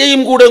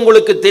மஜ்ஜையும் கூட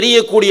உங்களுக்கு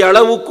தெரியக்கூடிய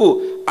அளவுக்கு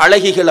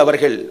அழகிகள்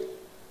அவர்கள்.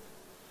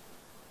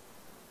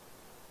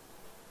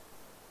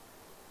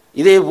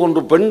 இதே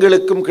போன்று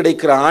பெண்களுக்கும்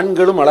கிடைக்கிற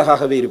ஆண்களும்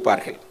அழகாகவே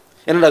இருப்பார்கள்.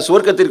 என்னடா,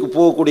 சுவர்க்கத்திற்கு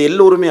போகக்கூடிய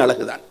எல்லோருமே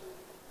அழகுதான்.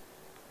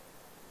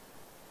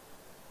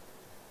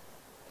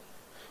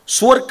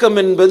 சுவர்க்கம்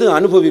என்பது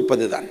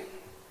அனுபவிப்பதுதான்.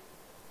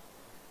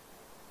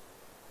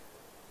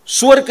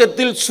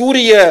 சுவர்க்கத்தில்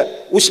சூரிய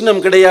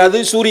உஷ்ணம் கிடையாது,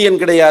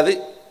 சூரியன் கிடையாது.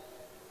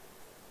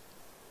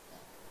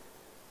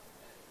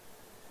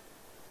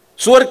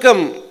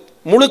 சுவர்க்கம்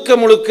முழுக்க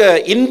முழுக்க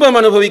இன்பம்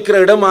அனுபவிக்கிற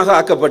இடமாக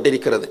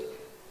ஆக்கப்பட்டிருக்கிறது.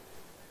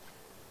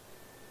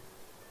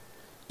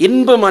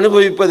 இன்பம்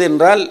அனுபவிப்பது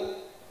என்றால்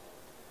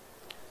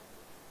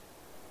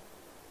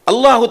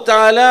அல்லாஹு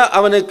தஆலா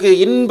அவனுக்கு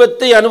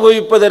இன்பத்தை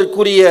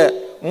அனுபவிப்பதற்குரிய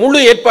முழு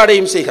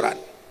ஏற்பாடையும் செய்கிறான்.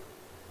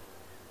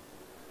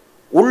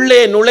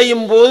 உள்ளே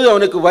நுழையும் போது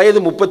அவனுக்கு வயது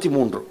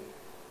 33.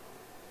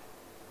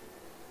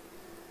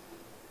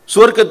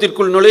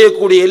 சுவர்க்கத்திற்குள்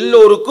நுழையக்கூடிய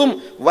எல்லோருக்கும்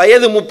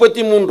வயது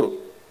 33.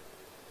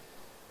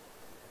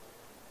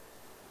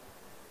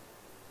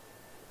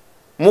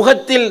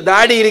 முகத்தில்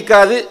தாடி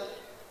இருக்காது,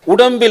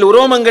 உடம்பில்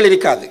உரோமங்கள்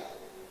இருக்காது.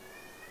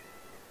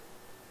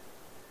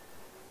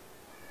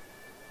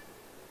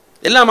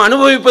 எல்லாம்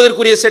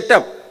அனுபவிப்பதற்குரிய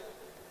செட்டப்.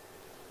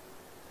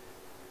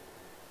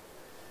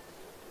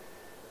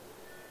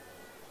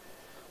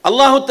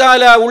 அல்லாஹு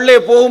தஆலா உள்ளே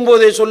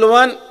போகும்போதே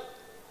சொல்லுவான்,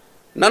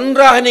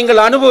 நன்றாக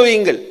நீங்கள்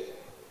அனுபவியுங்கள்.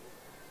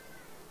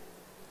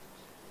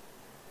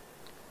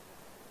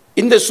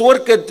 இந்த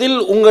சுவர்க்கத்தில்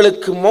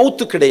உங்களுக்கு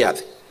மௌத்து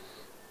கிடையாது.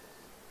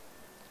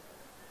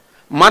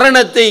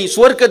 மரணத்தை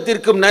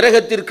சுவர்க்கத்திற்கும்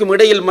நரகத்திற்கும்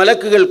இடையில்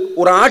மலக்குகள்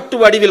ஒரு ஆட்டு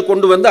வடிவில்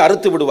கொண்டு வந்து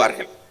அறுத்து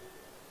விடுவார்கள்.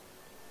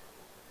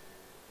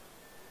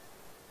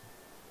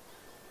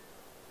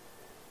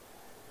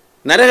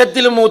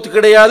 நரகத்திலும் மௌத்து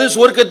கிடையாது,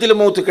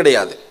 சுவர்க்கத்திலும் மௌத்து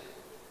கிடையாது.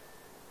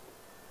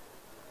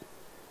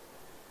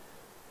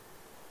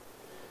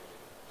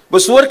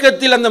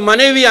 சுவர்க்கத்தில் அந்த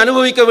மனைவி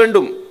அனுபவிக்க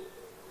வேண்டும்,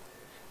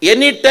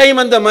 எனி டைம்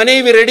அந்த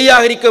மனைவி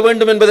ரெடியாக இருக்க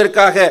வேண்டும்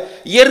என்பதற்காக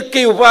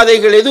இயற்கை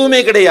உபாதைகள் எதுவுமே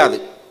கிடையாது.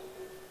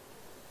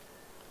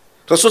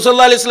 ரசூல்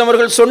ஸல்லல்லாஹு அலைஹி வஸல்லம்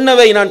அவர்கள்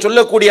சொன்னவை நான்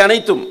சொல்லக்கூடிய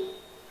அனைத்தும்.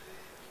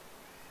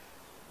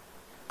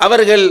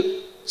 அவர்கள்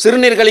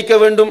சிறுநீர் கழிக்க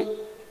வேண்டும்,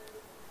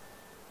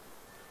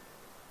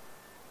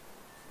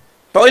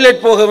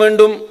 டாய்லெட் போக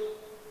வேண்டும்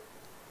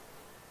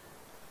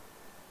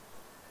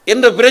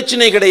என்ற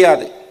பிரச்சனை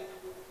கிடையாது.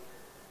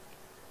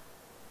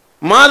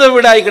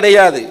 மாதவிடாய்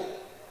கிடையாது.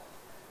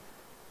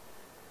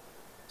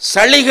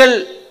 சளிகள்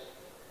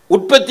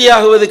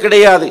உற்பத்தியாகுவது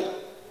கிடையாது.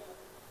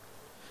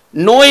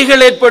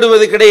 நோய்கள்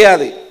ஏற்படுவது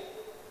கிடையாது.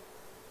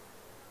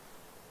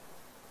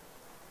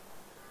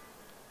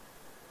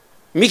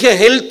 மிக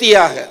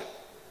ஹெல்த்தியாக,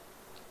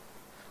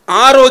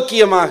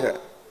 ஆரோக்கியமாக,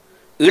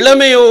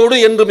 இளமையோடு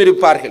என்றும்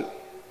இருப்பார்கள்.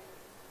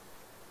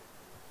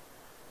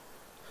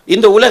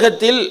 இந்த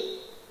உலகத்தில்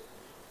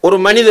ஒரு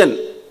மனிதன்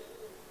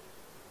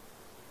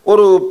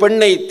ஒரு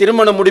பெண்ணை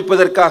திருமணம்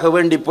முடிப்பதற்காக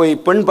வேண்டி போய்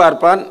பெண்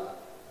பார்ப்பான்.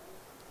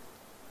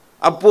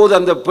 அப்போது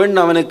அந்த பெண்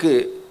அவனுக்கு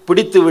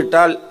பிடித்து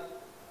விட்டால்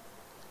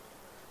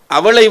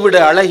அவளை விட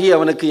அழகி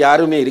அவனுக்கு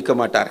யாருமே இருக்க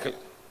மாட்டார்கள்.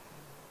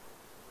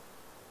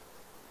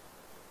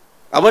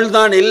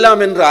 அவள்தான்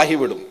எல்லாம் என்று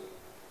ஆகிவிடும்.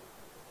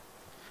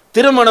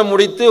 திருமணம்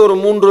முடித்து ஒரு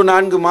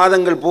 3-4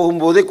 மாதங்கள்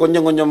போகும்போதே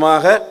கொஞ்சம்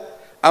கொஞ்சமாக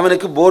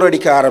அவனுக்கு போர்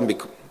அடிக்க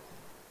ஆரம்பிக்கும்.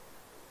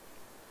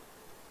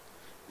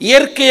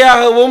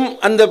 இயற்கையாகவும்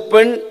அந்த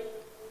பெண்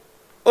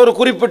ஒரு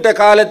குறிப்பிட்ட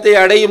காலத்தை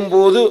அடையும்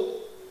போது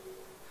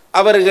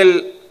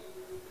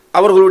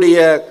அவர்களுடைய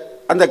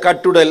அந்த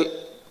கட்டுடல்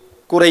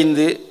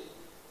குறைந்து,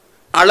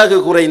 அழகு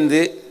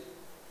குறைந்து,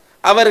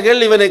 அவர்கள்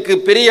இவனுக்கு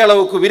பெரிய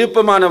அளவுக்கு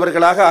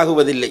விருப்பமானவர்களாக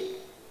ஆகுவதில்லை.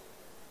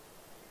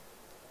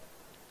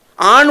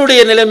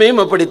 ஆணுடைய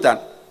நிலைமையும்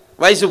அப்படித்தான்.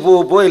 வயசு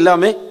போக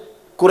எல்லாமே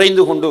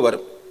குறைந்து கொண்டு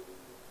வரும்.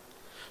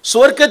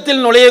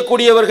 சுவர்க்கத்தில்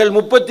நுழையக்கூடியவர்கள்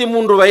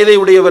 33 வயதை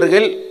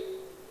உடையவர்கள்.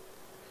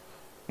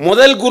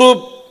 முதல்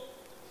குரூப்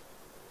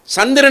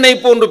சந்திரனை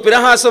போன்று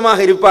பிரகாசமாக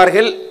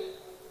இருப்பார்கள்.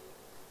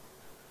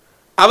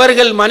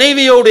 அவர்கள்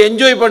மனைவியோடு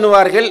என்ஜாய்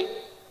பண்ணுவார்கள்.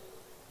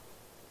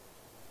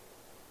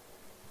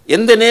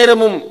 எந்த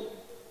நேரமும்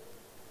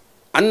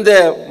அந்த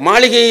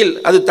மாளிகையில்,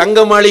 அது தங்க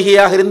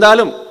மாளிகையாக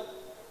இருந்தாலும்,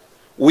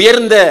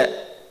 உயர்ந்த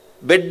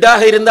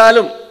பெட்டாக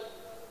இருந்தாலும்,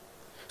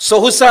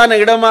 சொகுசான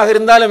இடமாக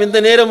இருந்தாலும், எந்த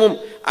நேரமும்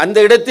அந்த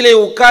இடத்திலே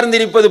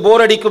உட்கார்ந்திருப்பது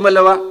போர் அடிக்கும்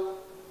அல்லவா?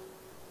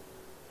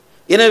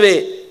 எனவே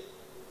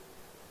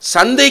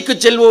சந்தைக்கு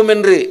செல்வோம்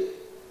என்று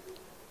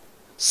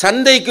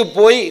சந்தைக்கு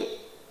போய்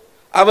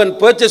அவன்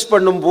பர்ச்சேஸ்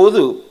பண்ணும்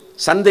போது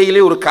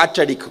சந்தையிலே ஒரு காற்று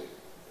அடிக்கும்.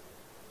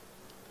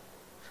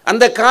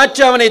 அந்த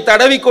காற்று அவனை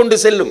தடவி கொண்டு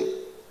செல்லும்.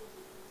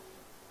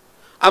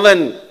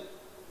 அவன்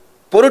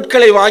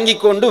பொருட்களை வாங்கி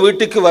கொண்டு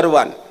வீட்டுக்கு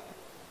வருவான்.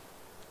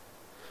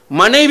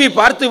 மனைவி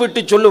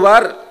பார்த்துவிட்டு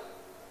சொல்லுவார்,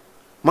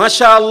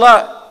 மாஷா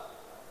அல்லாஹ்,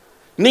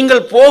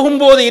 நீங்கள்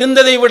போகும்போது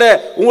இருந்ததை விட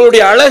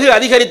உங்களுடைய அழகு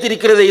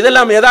அதிகரித்திருக்கிறது.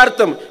 இதெல்லாம்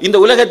யதார்த்தம். இந்த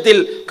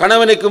உலகத்தில்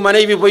கணவனுக்கு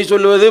மனைவி பொய்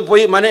சொல்லுவது,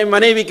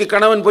 மனைவிக்கு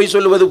கணவன் பொய்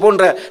சொல்லுவது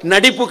போன்ற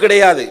நடிப்பு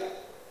கிடையாது.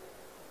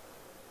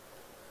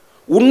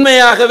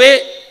 உண்மையாகவே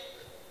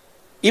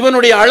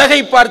இவனுடைய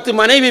அழகை பார்த்து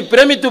மனைவி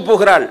பிரமித்து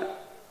போகிறாள்.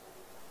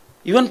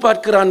 இவன்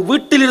பார்க்கிறான்,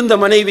 வீட்டில் இருந்த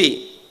மனைவி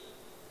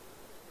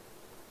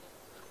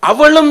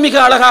அவளும் மிக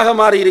அழகாக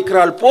மாறி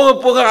இருக்கிறாள். போக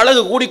போக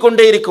அழகு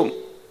கூடிக்கொண்டே இருக்கும்.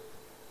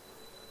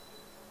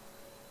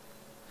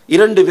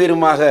 2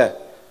 பேருமாக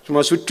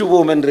சும்மா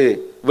சுற்றுவோம் என்று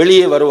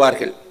வெளியே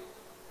வருவார்கள்.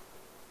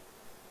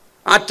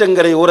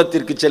 ஆற்றங்கரை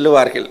ஓரத்திற்கு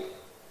செல்லுவார்கள்.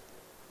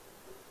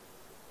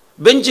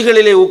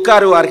 பெஞ்சுகளிலே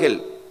உட்காருவார்கள்.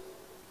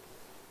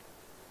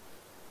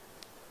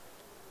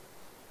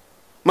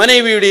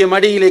 மனைவியுடைய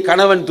மடியிலே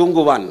கணவன்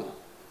தூங்குவான்.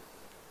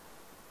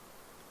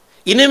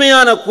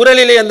 இனிமையான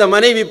குரலிலே அந்த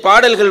மனைவி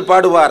பாடல்கள்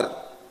பாடுவார்.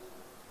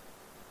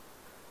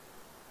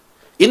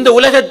 இந்த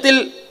உலகத்தில்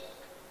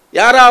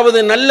யாராவது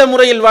நல்ல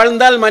முறையில்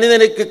வாழ்ந்தால்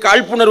மனிதனுக்கு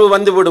காழ்ப்புணர்வு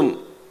வந்துவிடும்,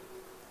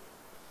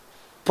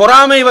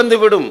 பொறாமை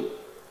வந்துவிடும்.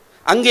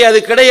 அங்கே அது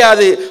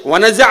கிடையாது.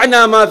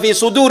 வனஸஅனா மா ஃபீ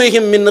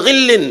சுதூரிஹிம் மின்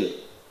கில்லின்,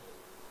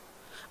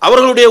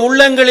 அவர்களுடைய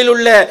உள்ளங்களில்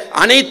உள்ள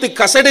அனைத்து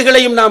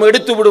கசடுகளையும் நாம்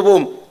எடுத்து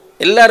விடுவோம்.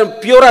 எல்லாரும்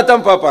பியூரா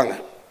தான் பார்ப்பாங்க.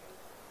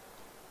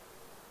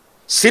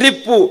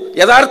 சிரிப்பு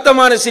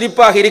யதார்த்தமான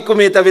சிரிப்பாக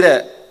இருக்குமே தவிர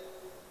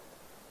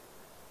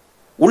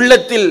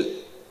உள்ளத்தில்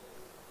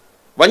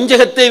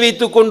வஞ்சகத்தை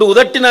வைத்துக் கொண்டு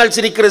உதட்டினால்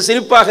சிரிக்கிற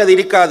சிரிப்பாக அது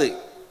இருக்காது.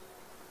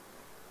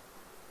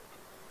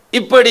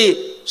 இப்படி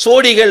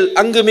சோடிகள்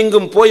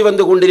அங்குமிங்கும் போய்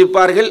வந்து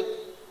கொண்டிருப்பார்கள்.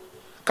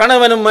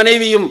 கணவனும்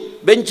மனைவியும்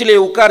பெஞ்சிலே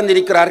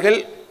உட்கார்ந்திருக்கிறார்கள்.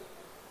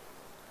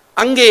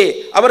 அங்கே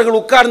அவர்கள்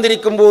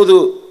உட்கார்ந்திருக்கும் போது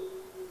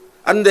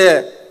அந்த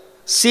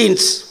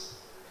சீன்ஸ்,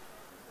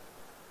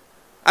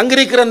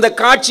 அங்கிருக்கிற அந்த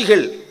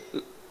காட்சிகள்,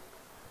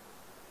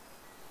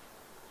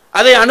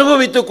 அதை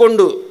அனுபவித்துக்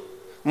கொண்டு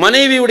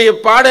மனைவியுடைய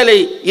பாடலை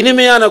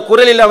இனிமையான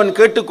குரலில் அவன்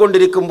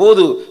கேட்டுக்கொண்டிருக்கும்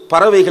போது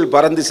பறவைகள்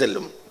பறந்து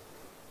செல்லும்.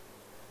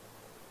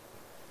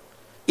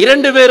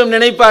 2 பேரும்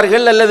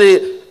நினைப்பார்கள், அல்லது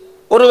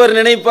ஒருவர்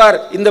நினைப்பார்,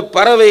 இந்த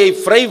பறவையை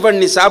ஃப்ரை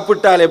பண்ணி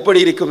சாப்பிட்டால் எப்படி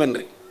இருக்கும்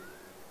என்று.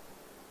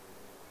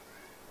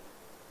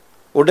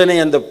 உடனே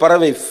அந்த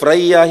பறவை ஃப்ரை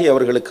ஆகி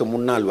அவர்களுக்கு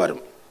முன்னால்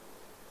வரும்.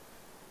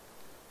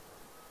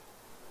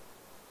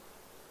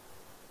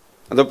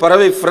 அந்த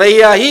பறவை ஃப்ரை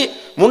ஆகி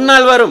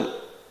முன்னால் வரும்.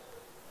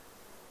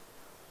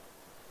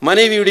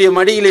 மனைவியுடைய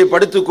மடியிலே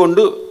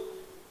படுத்துக்கொண்டு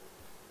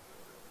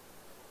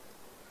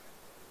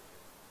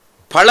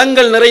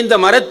பழங்கள் நிறைந்த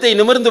மரத்தை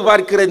நிமிர்ந்து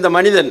பார்க்கிற இந்த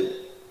மனிதன்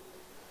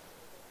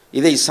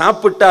இதை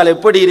சாப்பிட்டால்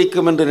எப்படி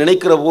இருக்கும் என்று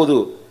நினைக்கிற போது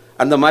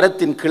அந்த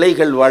மரத்தின்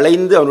கிளைகள்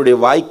வளைந்து அவனுடைய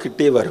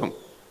வாய்க்கிட்டே வரும்.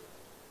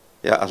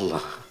 யா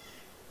அல்லாஹ்,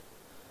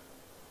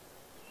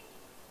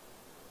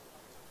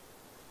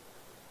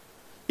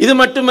 இது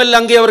மட்டுமல்ல,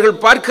 அங்கே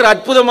அவர்கள் பார்க்கிற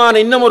அற்புதமான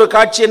இன்னும் ஒரு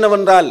காட்சி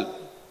என்னவென்றால்,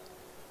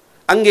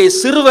 அங்கே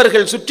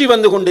சிறுவர்கள் சுற்றி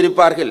வந்து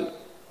கொண்டிருப்பார்கள்.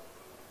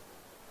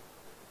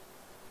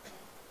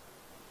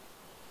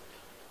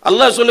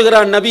 அல்லாஹ்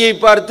சொல்லுகிறான் நபியை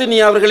பார்த்து, நீ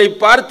அவர்களை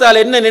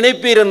பார்த்தால் என்ன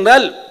நினைப்பீர்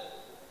என்றால்,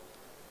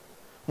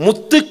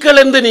 முத்துக்கள்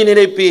என்று நீ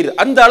நினைப்பீர்.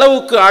 அந்த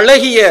அளவுக்கு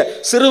அழகிய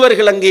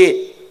சிறுவர்கள் அங்கே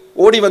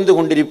ஓடி வந்து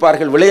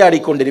கொண்டிருப்பார்கள்,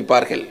 விளையாடி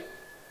கொண்டிருப்பார்கள்.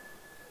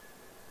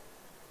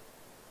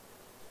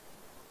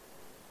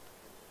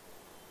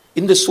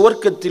 இந்த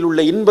சுவர்க்கத்தில் உள்ள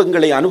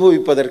இன்பங்களை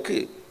அனுபவிப்பதற்கு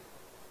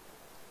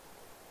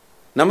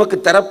நமக்கு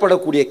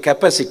தரப்படக்கூடிய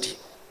கெப்பாசிட்டி,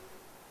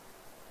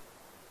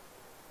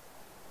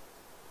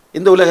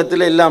 இந்த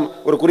உலகத்தில் எல்லாம்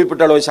ஒரு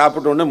குறிப்பிட்ட அளவு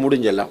சாப்பிட்டோன்னு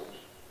முடிஞ்செல்லாம்,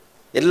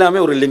 எல்லாமே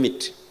ஒரு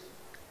லிமிட்.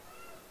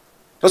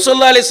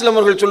 ரசூலுல்லாஹி அலைஹி வஸல்லம்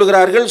அவர்கள்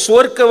சொல்லுகிறார்கள்,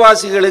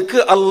 சுவர்க்கவாசிகளுக்கு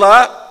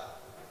அல்லாஹ்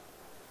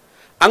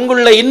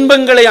அங்குள்ள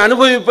இன்பங்களை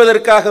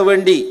அனுபவிப்பதற்காக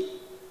வேண்டி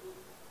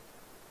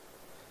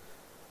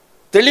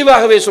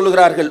தெளிவாகவே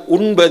சொல்லுகிறார்கள்,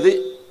 உண்பது,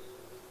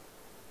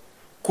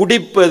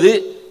 குடிப்பது,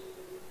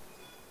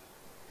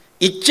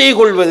 இச்சை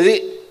கொள்வது,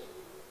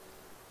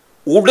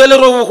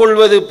 உடலுறவு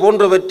கொள்வது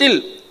போன்றவற்றில்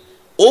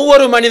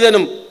ஒவ்வொரு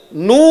மனிதனும்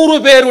 100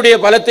 பேருடைய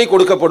பலத்தை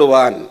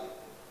கொடுக்கப்படுவான்.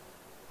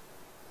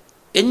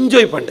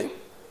 என்ஜாய் பண்ணு.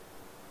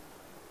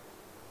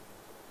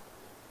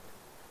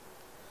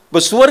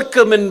 இப்போ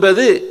சுவர்க்கம்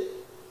என்பது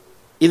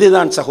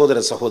இதுதான் சகோதர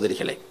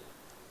சகோதரிகளே.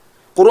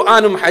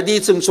 குர்ஆனும்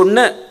ஹதீஸும் சொன்ன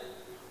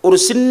ஒரு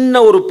சின்ன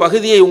ஒரு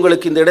பகுதியை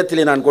உங்களுக்கு இந்த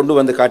இடத்திலே நான் கொண்டு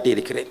வந்து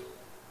காட்டியிருக்கிறேன்.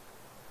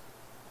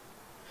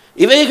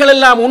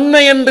 இவைகளெல்லாம்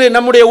உண்மை என்று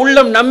நம்முடைய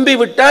உள்ளம்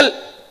நம்பிவிட்டால்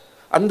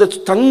அந்த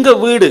தங்க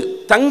வீடு,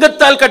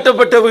 தங்கத்தால்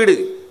கட்டப்பட்ட வீடு,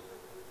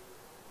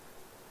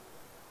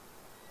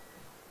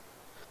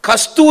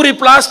 கஸ்தூரி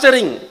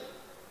பிளாஸ்டரிங்,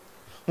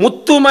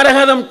 முத்து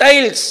மரகதம்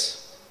டைல்ஸ்,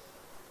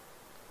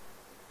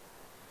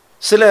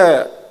 சில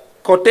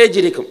கொட்டேஜ்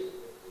இருக்கும்.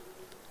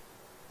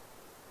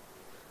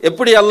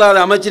 எப்படி அல்லாஹ்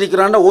அதை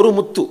அமைச்சிருக்கிறான்னா,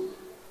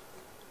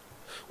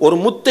 ஒரு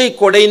முத்தை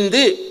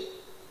கொடைந்து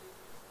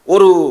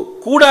ஒரு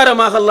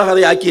கூடாரமாக அல்லாஹ்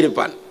அதை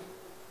ஆக்கியிருப்பான்.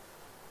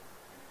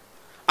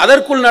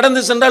 அதற்குள்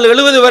நடந்து சென்றால்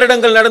 70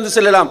 வருடங்கள் நடந்து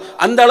செல்லலாம்.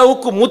 அந்த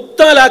அளவுக்கு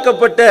முத்தால்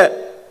ஆக்கப்பட்ட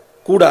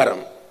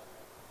கூடாரம்.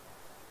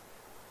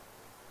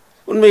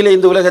 உண்மையிலே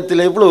இந்த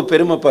உலகத்தில் எவ்வளவு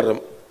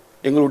பெருமைப்படுறோம்.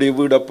 எங்களுடைய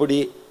வீடு அப்படி,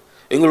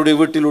 எங்களுடைய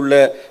வீட்டில் உள்ள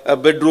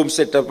பெட்ரூம்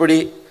செட் அப்படி,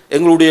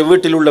 எங்களுடைய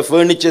வீட்டில் உள்ள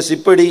ஃபர்னிச்சர்ஸ்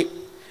இப்படி,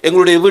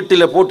 எங்களுடைய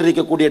வீட்டில்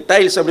போட்டிருக்கக்கூடிய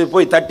டைல்ஸ் அப்படி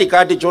போய் தட்டி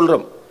காட்டி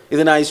சொல்கிறோம்.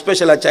 இது நான்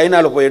ஸ்பெஷலாக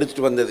சைனாவில் போய்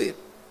எடுத்துட்டு வந்தது,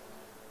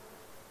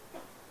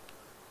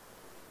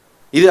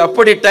 இது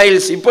அப்படி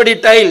டைல்ஸ், இப்படி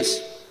டைல்ஸ்,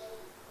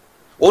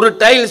 ஒரு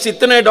டைல்ஸ்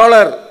இத்தனை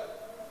 $.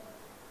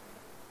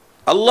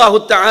 அல்லாஹு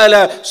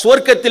தஆலா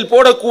சுவர்க்கத்தில்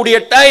போடக்கூடிய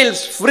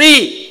டைல்ஸ் ஃப்ரீ,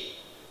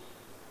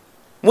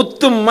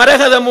 முத்தும்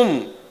மரகதமும்.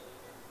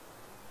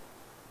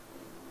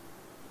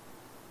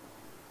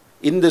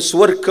 இந்த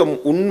சுவர்க்கம்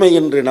உண்மை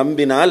என்று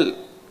நம்பினால்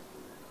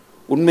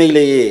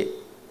உண்மையிலேயே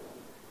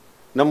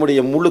நம்முடைய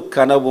முழு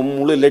கனவும்,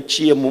 முழு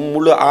லட்சியமும்,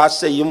 முழு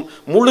ஆசையும்,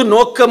 முழு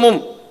நோக்கமும்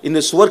இந்த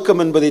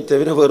சுவர்க்கம் என்பதை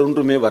தவிர வேறு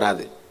ஒன்றுமே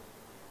வராது.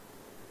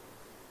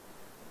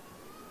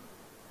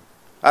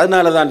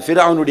 அதனால தான்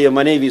ஃபிரௌனுடைய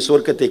மனைவி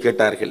சுவர்க்கத்தை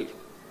கேட்டார்கள்.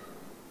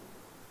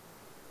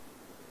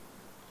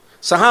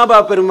 சஹாபா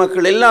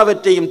பெருமக்கள்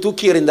எல்லாவற்றையும்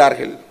தூக்கி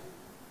எறிந்தார்கள்.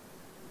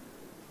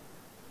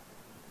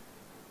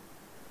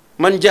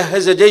 மன்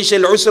ஜஹஸ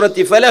ஜைஷல்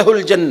உஸ்ரத்தி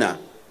ஃபலஹுல் ஜன்னah.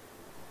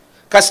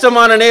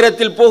 கஷ்டமான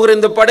நேரத்தில் போகிற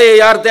இந்த படையை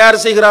யார்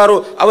தயார் செய்கிறாரோ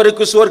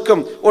அவருக்கு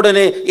சுவர்க்கம்.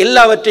 உடனே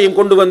எல்லாவற்றையும்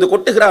கொண்டு வந்து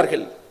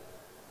கொட்டுகிறார்கள்.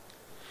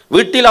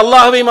 வீட்டில்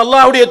அல்லாஹ்வையும்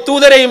அல்லாஹ்வுடைய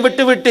தூதரையும்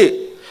விட்டுவிட்டு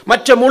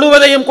மற்ற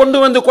முழுவதையும் கொண்டு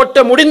வந்து கொட்ட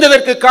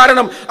முடிந்ததற்கு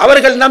காரணம்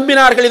அவர்கள்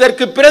நம்பினார்கள்,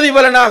 இதற்கு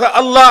பிரதிபலனாக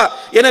அல்லாஹ்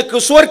எனக்கு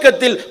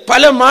சுவர்க்கத்தில்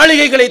பல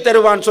மாளிகைகளை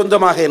தருவான்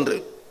சொந்தமாக என்று.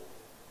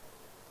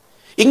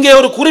 இங்கே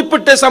ஒரு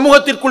குறிப்பிட்ட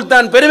சமூகத்திற்குள்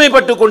தான்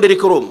பெருமைப்பட்டுக்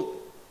கொண்டிருக்கிறோம்.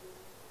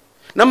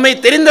 நம்மை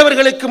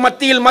தெரிந்தவர்களுக்கு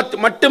மத்தியில்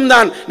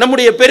மட்டும்தான்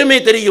நம்முடைய பெருமை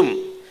தெரியும்.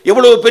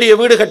 எவ்வளவு பெரிய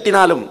வீடு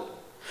கட்டினாலும்,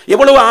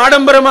 எவ்வளவு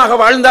ஆடம்பரமாக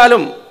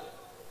வாழ்ந்தாலும்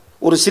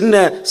ஒரு சின்ன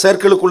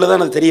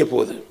சர்க்கிளுக்குள்ளதான் அது தெரிய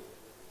போகுது.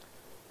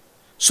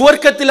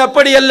 சுவர்க்கத்தில்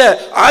அப்படி அல்ல.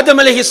 ஆதம்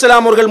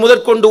அலைஹிஸ்ஸலாம் அவர்கள்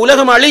முதற்கொண்டு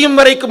உலகம் அழியும்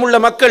வரைக்கும் உள்ள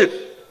மக்கள்,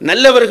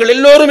 நல்லவர்கள்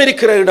எல்லோரும்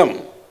இருக்கிற இடம்.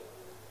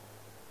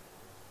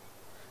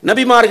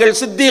 நபிமார்கள்,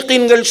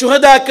 சித்தீகீன்கள்,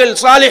 சுஹதாக்கள்,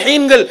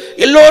 சாலிஹீன்கள்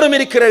எல்லோரும்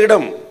இருக்கிற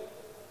இடம்.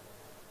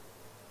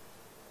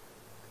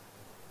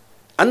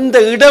 அந்த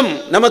இடம்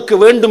நமக்கு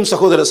வேண்டும்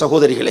சகோதர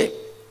சகோதரிகளே.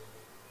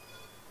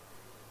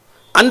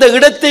 அந்த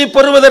இடத்தை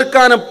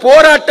பெறுவதற்கான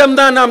போராட்டம்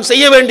தான் நாம்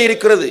செய்ய வேண்டி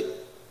இருக்கிறது.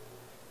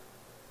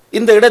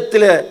 இந்த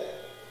இடத்துல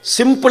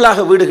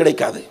சிம்பிளாக வீடு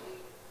கிடைக்காது.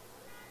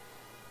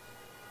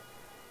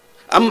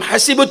 அம்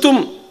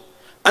ஹஸிபதும்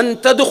அன்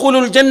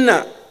தத்குலுல் ஜன்னah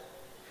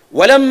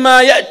வலம்மா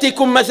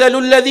யஅதிகும்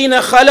மஸலுல் லதீன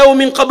خلوا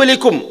من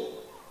قبلكم.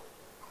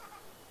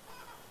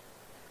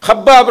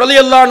 ஹப்பாப்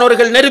ரலியல்லாஹு அன்ஹு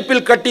அவர்கள்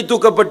நெருப்பில் கட்டி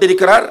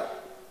தூக்கப்பட்டிருக்கிறார்.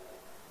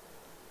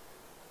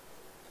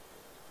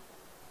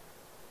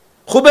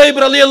 ஹுபைப்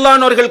ரலியல்லாஹு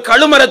அன்ஹு அவர்கள்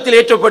கழுமரத்தில்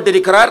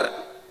ஏற்றப்பட்டிருக்கிறார்.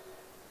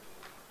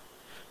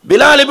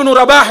 பிலால் இப்னு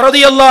ரபாஹ்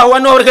ரலியல்லாஹு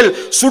அன்ஹு அவர்கள்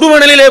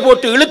சுடுமணலிலே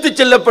போட்டு இழுத்துச்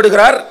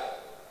செல்லப்படுகிறார்.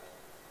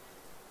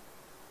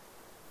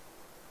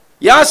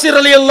 யாசிர்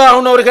ரலியல்லாஹு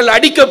அன்ஹு அவர்கள்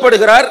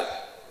அடிக்கப்படுகிறார்.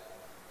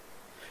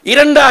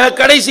 இரண்டாக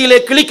கடைசியிலே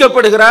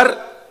கிழிக்கப்படுகிறார்.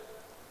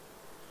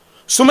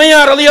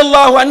 சுமையா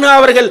ரலியல்லாஹு அன்ஹா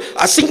அவர்கள்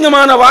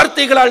அசிங்கமான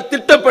வார்த்தைகளால்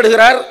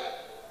திட்டப்படுகிறார்.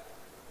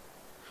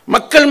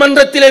 மக்கள்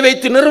மன்றத்திலே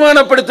வைத்து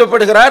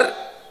நிர்வாணப்படுத்தப்படுகிறார்.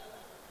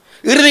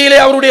 இறுதியிலே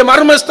அவருடைய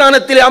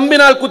மர்மஸ்தானத்திலே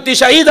அம்பினால் குத்தி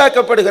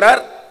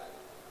ஷஹீதாக்கப்படுகிறார்.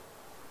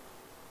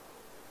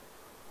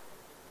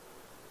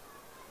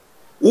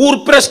 ஊர்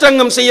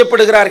பிரஸ்டங்கம்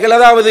செய்யப்படுகிறார்கள்,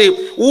 அதாவது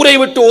ஊரை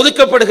விட்டு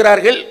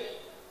ஒதுக்கப்படுகிறார்கள்.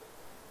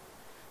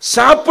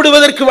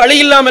 சாப்பிடுவதற்கு வழி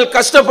இல்லாமல்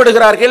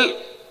கஷ்டப்படுகிறார்கள்.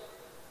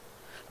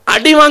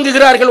 அடி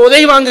வாங்குகிறார்கள்,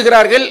 உதை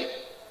வாங்குகிறார்கள்.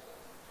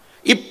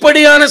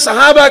 இப்படியான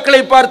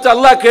சஹாபாக்களை பார்த்து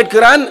அல்லாஹ்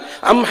கேட்கிறான்,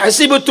 அம்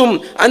ஹஸிபதும்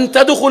அன்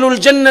தத்குலுல்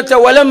ஜன்னத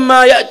வலம்மா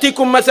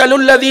யஅதிகும்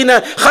மஸலுல் லதீன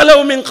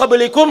خلوا من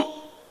قبلكم.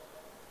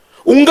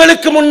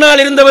 உங்களுக்கு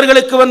முன்னால்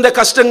இருந்தவர்களுக்கு வந்த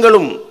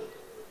கஷ்டங்களும்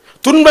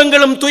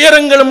துன்பங்களும்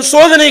துயரங்களும்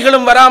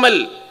சோதனைகளும் வராமல்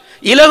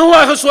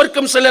இலகுவாக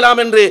சுவர்க்கம் செல்லலாம்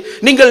என்று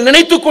நீங்கள்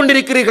நினைத்துக்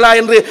கொண்டிருக்கிறீர்களா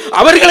என்று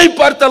அவர்களை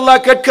பார்த்து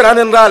அல்லாஹ் கேட்கிறான்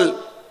என்றால்,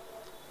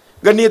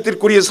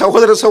 கண்ணியத்திற்குரிய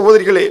சகோதர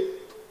சகோதரிகளே,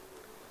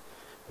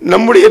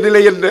 நம்முடைய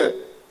நிலை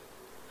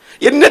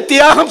என்ன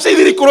தியாகம்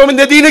செய்திருக்கிறோம்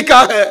இந்த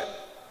தீனுக்காக.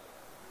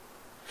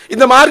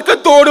 இந்த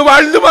மார்க்கத்தோடு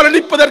வாழ்ந்து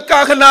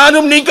மரணிப்பதற்காக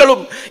நானும்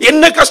நீங்களும்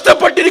என்ன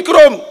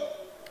கஷ்டப்பட்டிருக்கிறோம்.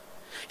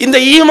 இந்த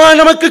ஈமான்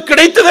நமக்கு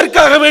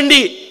கிடைத்ததற்காக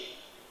வேண்டி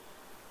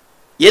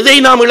எதை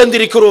நாம்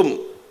இழந்திருக்கிறோம்?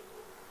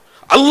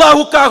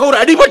 அல்லாஹ்வுக்காக ஒரு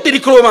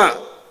அடிபட்டிருக்கிறோமா?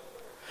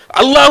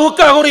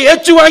 அல்லாஹ்வுக்காக ஒரு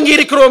ஏச்சு வாங்கி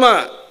இருக்கிறோமா?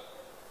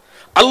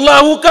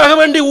 அல்லாஹ்வுக்காக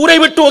வேண்டி ஊரை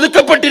விட்டு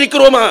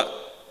ஒதுக்கப்பட்டிருக்கிறோமா?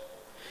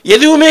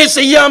 எதுவுமே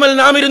செய்யாமல்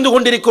நாம் இருந்து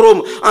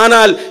கொண்டிருக்கிறோம்.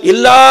 ஆனால்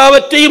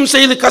எல்லாவற்றையும்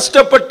செய்து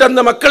கஷ்டப்பட்ட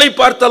அந்த மக்களை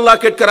பார்த்து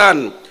அல்லாஹ்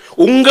கேட்கிறான்,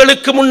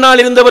 உங்களுக்கு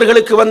முன்னால்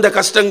இருந்தவர்களுக்கு வந்த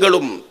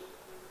கஷ்டங்களும்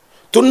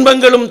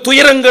துன்பங்களும்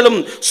துயரங்களும்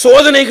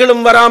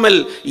சோதனைகளும் வராமல்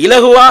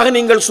இலகுவாக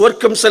நீங்கள்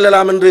சுவர்க்கம்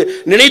செல்லலாம் என்று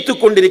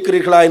நினைத்துக்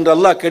கொண்டிருக்கிறீர்களா என்று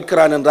அல்லாஹ்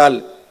கேட்கிறான். என்றால்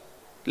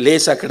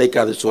லேசா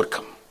கிடைக்காது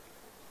சுவர்க்கம்.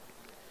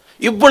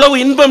 இவ்வளவு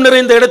இன்பம்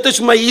நிறைந்த இடத்தை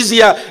சும்மா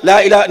ஈஸியா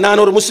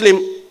நான் ஒரு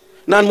முஸ்லிம்,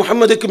 நான்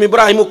முஹம்மதுக்கும்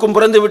இப்ராஹிமுக்கும்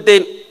பிறந்து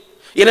விட்டேன்,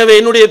 எனவே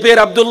என்னுடைய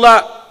பேர் அப்துல்லா,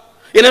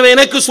 எனவே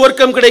எனக்கு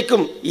சுவர்க்கம்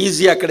கிடைக்கும்,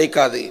 ஈஸியா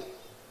கிடைக்காது.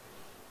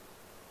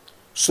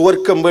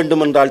 சுவர்க்கம்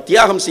வேண்டும் என்றால்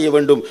தியாகம் செய்ய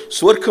வேண்டும்.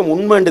 சுவர்க்கம்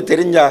உண்மை என்று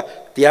தெரிஞ்சா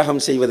தியாகம்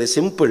செய்வது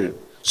சிம்பிள்,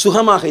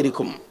 சுகமாக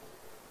இருக்கும்.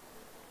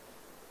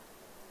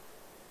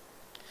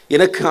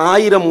 எனக்கு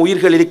 1000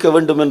 உயிர்கள் இருக்க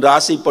வேண்டும் என்று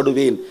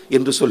ஆசைப்படுவேன்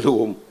என்று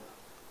சொல்லுவோம்.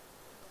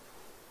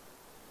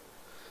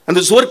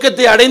 அந்த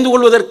சுவர்க்கத்தை அடைந்து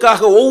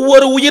கொள்வதற்காக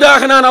ஒவ்வொரு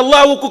உயிராக நான்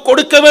அல்லாஹ்வுக்கு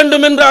கொடுக்க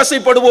வேண்டும் என்று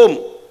ஆசைப்படுவோம்.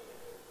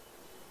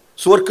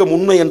 சுவர்க்கம்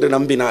உண்மை என்று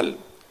நம்பினால்,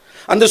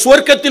 அந்த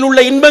சுவர்க்கத்தில் உள்ள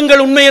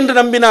இன்பங்கள் உண்மை என்று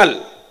நம்பினால்,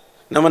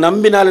 நம்ம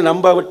நம்பினாலும்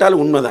நம்பாவிட்டால்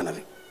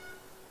உண்மைதானது.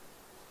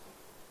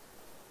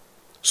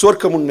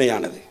 சுவர்க்கம்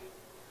உண்மையானது.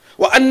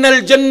 வஅன்னல்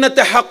ஜன்னத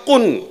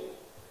ஹக்குன்,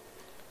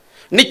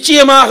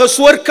 நிச்சயமாக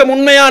சுவர்க்கம்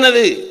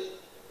உண்மையானது,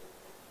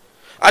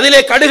 அதிலே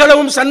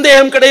கடுகளவும்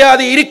சந்தேகம்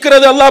கிடையாது.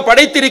 இருக்கிறது, அல்லாஹ்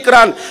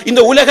படைத்திருக்கிறான்.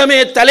 இந்த உலகமே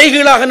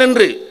தலைகீழாக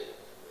நின்று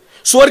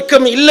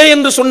சுவர்க்கம் இல்லை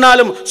என்று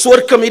சொன்னாலும்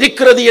சுவர்க்கம்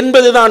இருக்கிறது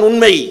என்பதுதான்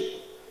உண்மை.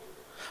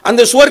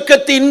 அந்த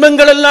சுவர்க்கத்து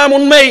இன்பங்கள் எல்லாம்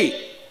உண்மை.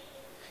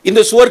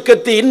 இந்த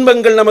சுவர்க்கத்து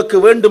இன்பங்கள் நமக்கு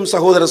வேண்டும்.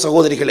 சகோதர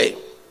சகோதரிகளே,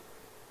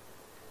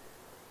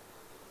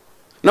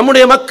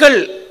 நம்முடைய மக்கள்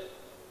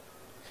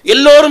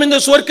எல்லோரும் இந்த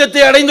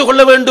சுவர்க்கத்தை அடைந்து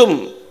கொள்ள வேண்டும்.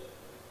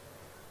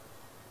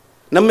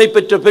 நம்மை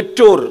பெற்ற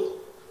பெற்றோர்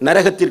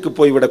நரகத்திற்கு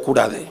போய்விடக்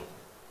கூடாது.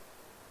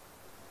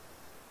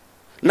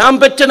 நாம்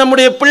பெற்ற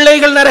நம்முடைய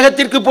பிள்ளைகள்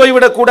நரகத்திற்கு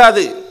போய்விடக்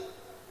கூடாது.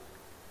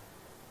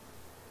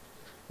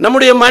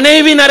 நம்முடைய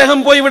மனைவி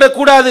நரகம் போய்விடக்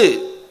கூடாது.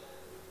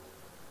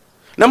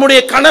 நம்முடைய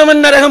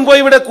கணவன் நரகம்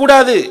போய்விடக்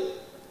கூடாது.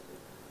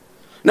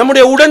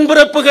 நம்முடைய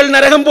உடன்பிறப்புகள்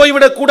நரகம்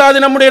போய்விடக் கூடாது.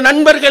 நம்முடைய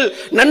நண்பர்கள்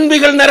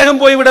நண்பிகள்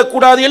நரகம் போய்விடக்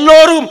கூடாது.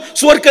 எல்லோரும்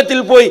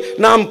சுவர்க்கத்தில் போய்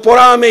நாம்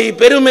பொறாமை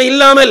பெருமை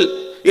இல்லாமல்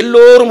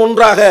எல்லோரும்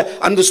ஒன்றாக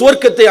அந்த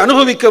சுவர்க்கத்தை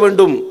அனுபவிக்க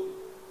வேண்டும்.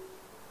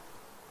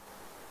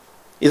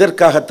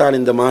 இதற்காகத்தான்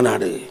இந்த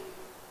மாநாடு,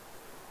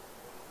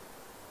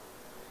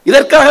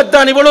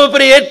 இதற்காகத்தான் இவ்வளவு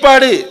பெரிய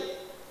ஏற்பாடு.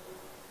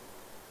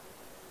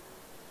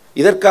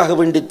 இதற்காக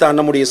வேண்டித்தான்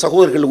நம்முடைய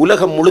சகோதரர்கள்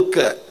உலகம் முழுக்க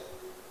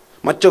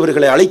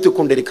மற்றவர்களை அழைத்துக்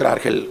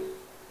கொண்டிருக்கிறார்கள்.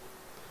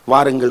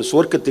 வாருங்கள்,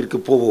 சுவர்க்கத்திற்கு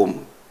போவோம்,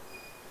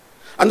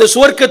 அந்த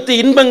சுவர்க்கத்து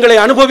இன்பங்களை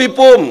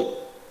அனுபவிப்போம்,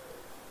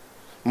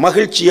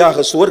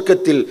 மகிழ்ச்சியாக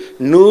சுவர்க்கத்தில்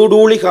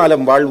நீடூழி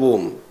காலம்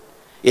வாழ்வோம்.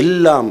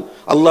 எல்லாம்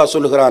அல்லாஹ்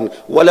சொல்கிறான்,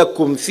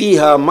 வலக்கும்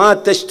ஃபீஹா மா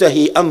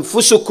தஷ்தஹி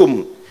அன்ஃபுசுக்கும்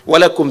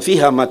வலக்கும்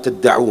ஃபீஹா மா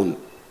தத்தஊன்.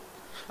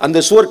 அந்த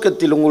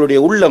சுவர்க்கத்தில் உங்களுடைய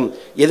உள்ளம்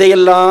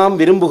எதையெல்லாம்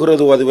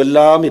விரும்புகிறதோ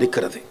அதுவெல்லாம்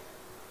இருக்கிறது.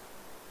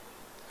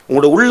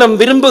 உங்களுடைய உள்ளம்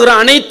விரும்புகிற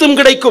அனைத்தும்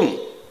கிடைக்கும்.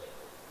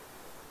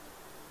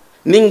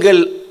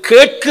 நீங்கள்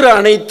கேட்கிற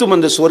அனைத்தும்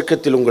அந்த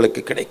சுவர்க்கத்தில்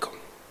உங்களுக்கு கிடைக்கும்.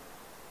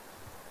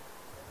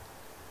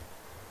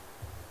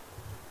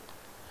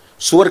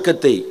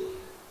 சுவர்க்கத்தை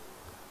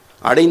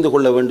அடைந்து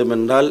கொள்ள வேண்டும்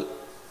என்றால்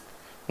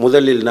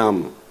முதலில் நாம்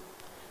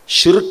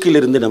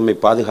ஷிர்க்கிலிருந்து நம்மை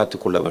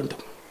பாதுகாத்துக் கொள்ள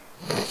வேண்டும்.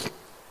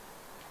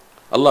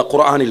 அல்லாஹ்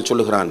குர்ஆனில்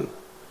சொல்லுகிறான்,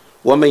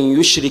 وَمَنْ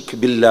يُشْرِكْ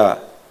بِاللَّهِ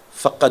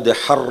فَقَدْ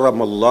حَرَّمَ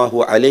اللَّهُ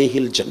عَلَيْهِ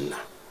الْجَنَّةَ.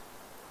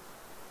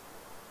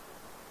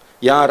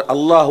 யார்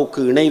அல்லாஹுக்கு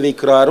இணை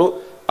வைக்கிறாரோ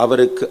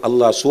அவருக்கு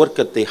அல்லாஹ்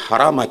சுவர்க்கத்தை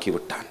ஹராமாக்கி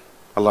விட்டான்.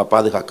 அல்லாஹ்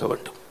பாதுகாக்க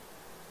வேண்டும்.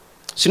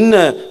 சின்ன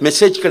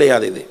மெசேஜ்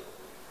கிடையாது இது.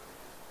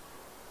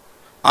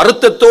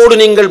 அர்த்தத்தோடு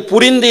நீங்கள்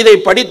புரிந்து இதை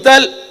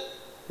படித்தால்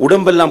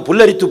உடம்பெல்லாம்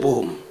புல்லரித்து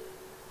போகும்.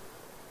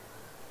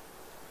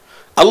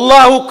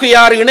 அல்லாஹுக்கு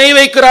யார் இணை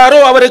வைக்கிறாரோ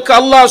அவருக்கு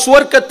அல்லாஹ்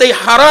சுவர்க்கத்தை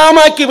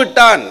ஹராமாக்கி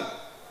விட்டான்.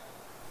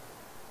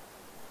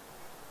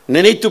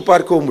 நினைத்து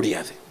பார்க்கவும்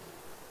முடியாது.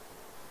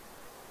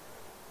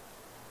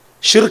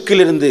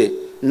 ஷிர்க்கிலிருந்து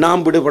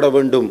நாம் விடுபட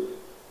வேண்டும்,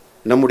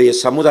 நம்முடைய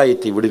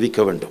சமுதாயத்தை விடுவிக்க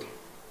வேண்டும்.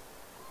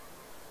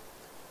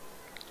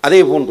 அதே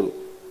போன்று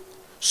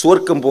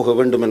சுவர்க்கம் போக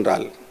வேண்டும்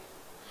என்றால்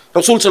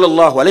ரசூல்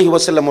ஸல்லல்லாஹு அலைஹி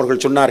வஸல்லம்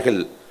அவர்கள் சொன்னார்கள்,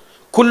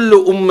 குல்லு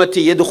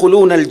உம்மத்தி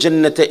யதுகுலூனல்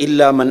ஜன்னத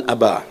இல்லா மன்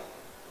அபா.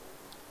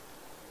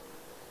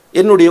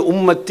 என்னுடைய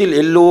உம்மத்தில்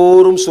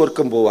எல்லோரும்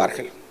சுவர்க்கம்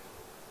போவார்கள்,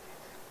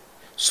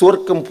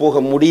 சுவர்க்கம் போக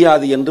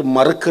முடியாது என்று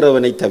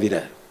மறுக்கிறவனை தவிர.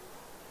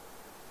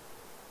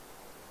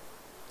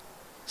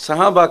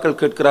 சஹாபாக்கள்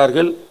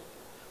கேட்கிறார்கள்,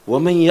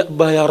 வமன்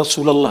யஅபா யா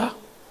ரசூலல்லாஹ்,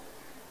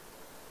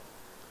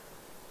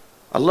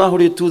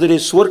 அல்லாஹ்வுடைய தூதரே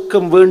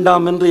சுவர்க்கம்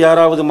வேண்டாம் என்று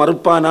யாராவது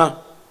மறுப்பானா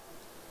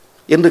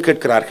என்று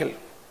கேட்கிறார்கள்.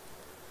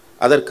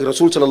 அதற்கு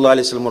ரசூல் ஸல்லல்லாஹு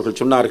அலைஹி வஸல்லம் அவர்கள்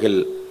சொன்னார்கள்,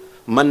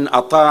 மன்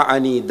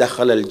அதாஅனி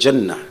தஹலல்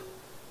ஜன்னah.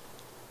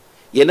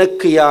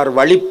 எனக்கு யார்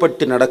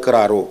வழிபட்டு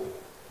நடக்கிறாரோ,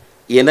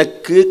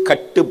 எனக்கு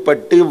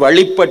கட்டுப்பட்டு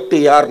வழிபட்டு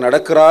யார்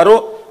நடக்கிறாரோ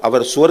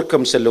அவர்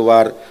சுவர்க்கம்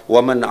செல்லுவார்.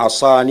 வமன்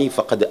அசானி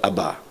ஃபகத்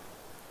அபா.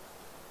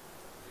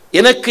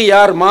 எனக்கு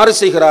யார் மாறு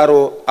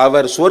செய்கிறாரோ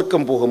அவர்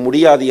சுவர்க்கம் போக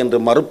முடியாது என்று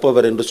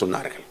மறுப்பவர் என்று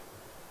சொன்னார்கள்.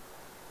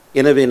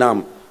 எனவே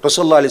நாம்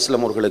ரசூலுல்லாஹி அலைஹி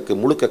வஸல்லம் அவர்களுக்கு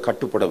முழுக்க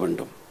கட்டுப்பட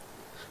வேண்டும்.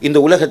 இந்த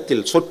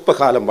உலகத்தில் சொற்ப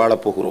காலம்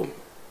வாழப்போகிறோம்.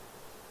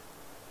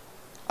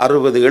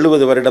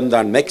 60-70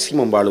 வருடம்தான்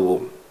மேக்சிமம்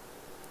வாழுவோம்.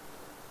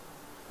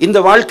 இந்த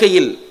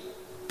வாழ்க்கையில்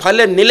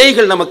பல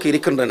நிலைகள் நமக்கு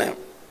இருக்கின்றன.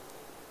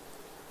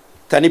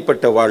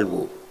 தனிப்பட்ட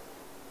வாழ்வு,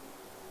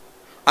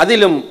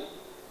 அதிலும்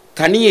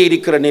தனியே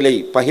இருக்கிற நிலை,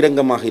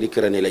 பகிரங்கமாக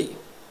இருக்கிற நிலை,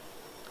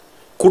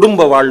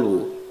 குடும்ப வாழ்வு,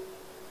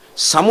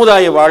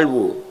 சமுதாய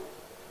வாழ்வு,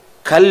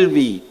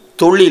 கல்வி,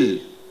 தொழில்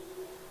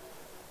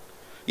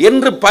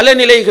என்று பல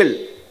நிலைகள்.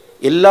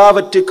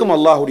 எல்லாவற்றுக்கும்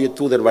அல்லாஹ்வுடைய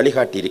தூதர்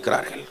வழிகாட்டி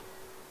இருக்கிறார்கள்.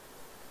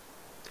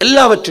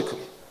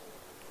 எல்லாவற்றுக்கும்.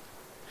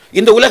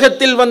 இந்த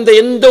உலகத்தில் வந்த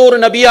எந்த ஒரு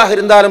நபியாக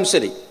இருந்தாலும்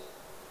சரி,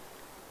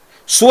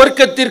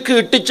 சுவர்க்கத்திற்கு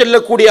இட்டுச்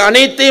செல்லக்கூடிய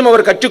அனைத்தையும்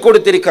அவர் கற்றுக்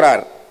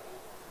கொடுத்திருக்கிறார்.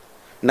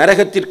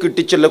 நரகத்திற்கு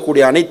இட்டுச்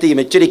செல்லக்கூடிய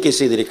அனைத்தையும் எச்சரிக்கை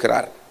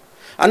செய்திருக்கிறார்.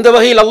 அந்த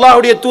வகையில்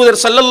அல்லாஹ்வுடைய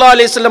தூதர் ஸல்லல்லாஹு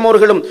அலைஹி வஸல்லம்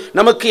அவர்களும்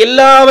நமக்கு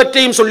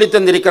எல்லாவற்றையும் சொல்லித்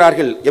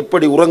தந்திருக்கிறார்கள்.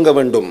 எப்படி உறங்க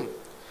வேண்டும்,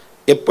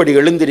 எப்படி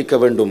எழுந்திருக்க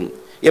வேண்டும்,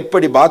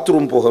 எப்படி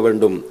பாத்ரூம் போக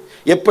வேண்டும்,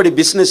 எப்படி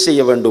பிசினஸ்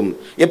செய்ய வேண்டும்,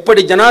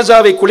 எப்படி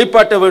ஜனாசாவை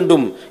குளிப்பாட்ட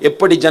வேண்டும்,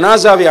 எப்படி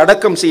ஜனாசாவை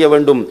அடக்கம் செய்ய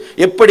வேண்டும்,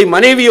 எப்படி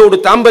மனைவியோடு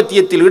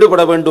தாம்பத்தியத்தில்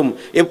ஈடுபட வேண்டும்,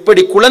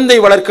 எப்படி குழந்தை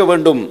வளர்க்க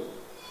வேண்டும்,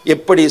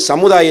 எப்படி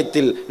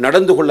சமுதாயத்தில்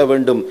நடந்து கொள்ள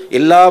வேண்டும்,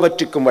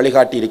 எல்லாவற்றுக்கும்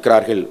வழிகாட்டி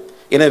இருக்கிறார்கள்.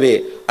 எனவே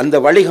அந்த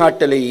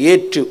வழிகாட்டலை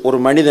ஏற்று ஒரு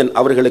மனிதன்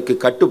அவர்களுக்கு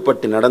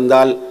கட்டுப்பட்டு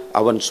நடந்தால்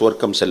அவன்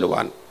சுவர்க்கம்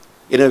செல்லுவான்.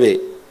 எனவே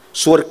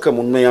சுவர்க்கம்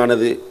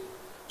உண்மையானது.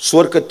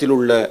 சுவர்க்கத்தில்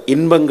உள்ள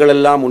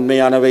இன்பங்களெல்லாம்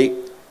உண்மையானவை.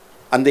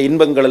 அந்த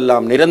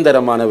இன்பங்களெல்லாம்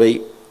நிரந்தரமானவை.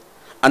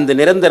 அந்த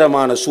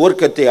நிரந்தரமான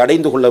சுவர்க்கத்தை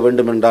அடைந்து கொள்ள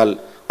வேண்டும் என்றால்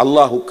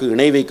அல்லாஹுக்கு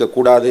இணை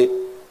வைக்கக்கூடாது.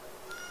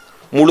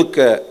 முழுக்க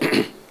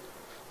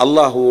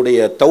அல்லாஹுடைய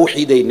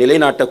தௌஹீதை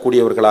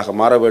நிலைநாட்டக்கூடியவர்களாக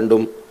மாற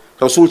வேண்டும்.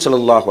 ரசூல்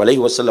ஸல்லல்லாஹு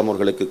அலைஹி வஸல்லம்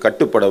அவர்களுக்கு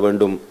கட்டுப்பட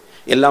வேண்டும்.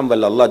 எல்லாம்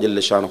வல்ல அல்லாஹ்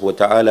ஜல்ல ஷானஹு வ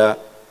தஆலா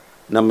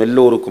நம்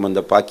எல்லோருக்கும்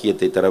அந்த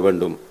பாக்கியத்தை தர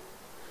வேண்டும்.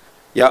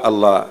 யா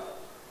அல்லாஹ்,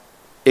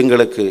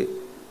 எங்களுக்கு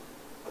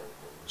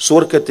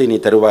சுவர்க்கத்தை நீ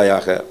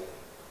தருவாயாக.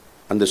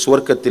 அந்த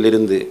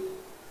சுவர்க்கத்திலிருந்து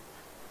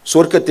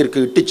சுவர்க்கத்திற்கு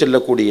இட்டுச்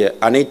செல்லக்கூடிய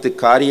அனைத்து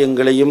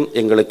காரியங்களையும்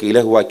எங்களுக்கு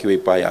இலகுவாக்கி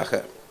வைப்பாயாக.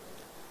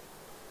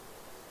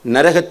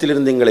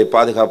 நரகத்திலிருந்து எங்களை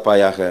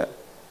பாதுகாப்பாயாக.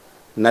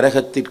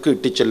 நரகத்திற்கு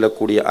இட்டுச்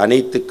செல்லக்கூடிய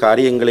அனைத்து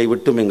காரியங்களை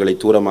விட்டும் எங்களை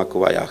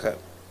தூரமாக்குவாயாக.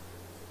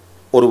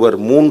 ஒருவர்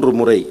 3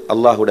 முறை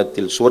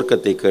அல்லாஹ்விடத்தில்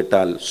சுவர்க்கத்தை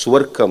கேட்டால்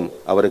சுவர்க்கம்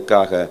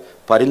அவருக்காக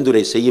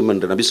பரிந்துரை செய்யும்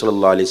என்று நபி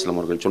ஸல்லல்லாஹு அலைஹி வஸல்லம்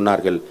அவர்கள்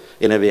சொன்னார்கள்.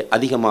 எனவே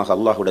அதிகமாக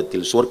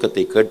அல்லாஹ்விடத்தில்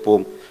சுவர்க்கத்தை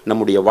கேட்போம்.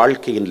 நம்முடைய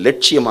வாழ்க்கையின்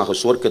லட்சியமாக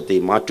சுவர்க்கத்தை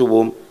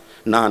மாற்றுவோம்.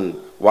 நான்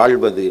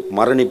வாழ்வது,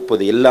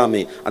 மரணிப்பது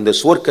எல்லாமே அந்த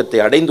சுவர்க்கத்தை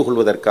அடைந்து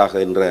கொள்வதற்காக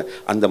என்ற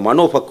அந்த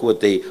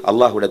மனோபக்குவத்தை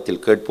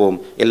அல்லாஹ்விடத்தில் கேட்போம்.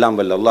 எல்லாம்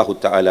வல்ல அல்லாஹு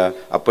தஆலா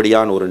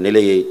அப்படியான ஒரு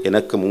நிலையை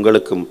எனக்கும்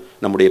உங்களுக்கும்,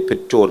 நம்முடைய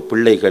பெற்றோர்,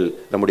 பிள்ளைகள்,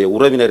 நம்முடைய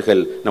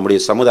உறவினர்கள்,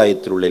 நம்முடைய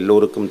சமுதாயத்தில் உள்ள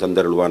எல்லோருக்கும்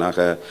தந்தருள்வானாக.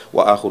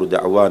 வ ஆஹிரு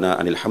தஅவானா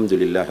அனில்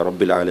ஹம்துலில்லாஹி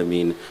ரப்பில்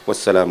ஆலமீன்.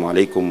 வஸ்ஸலாமு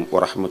அலைக்கும்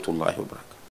வரஹ்மத்துல்லாஹி வபரகாத்துஹு.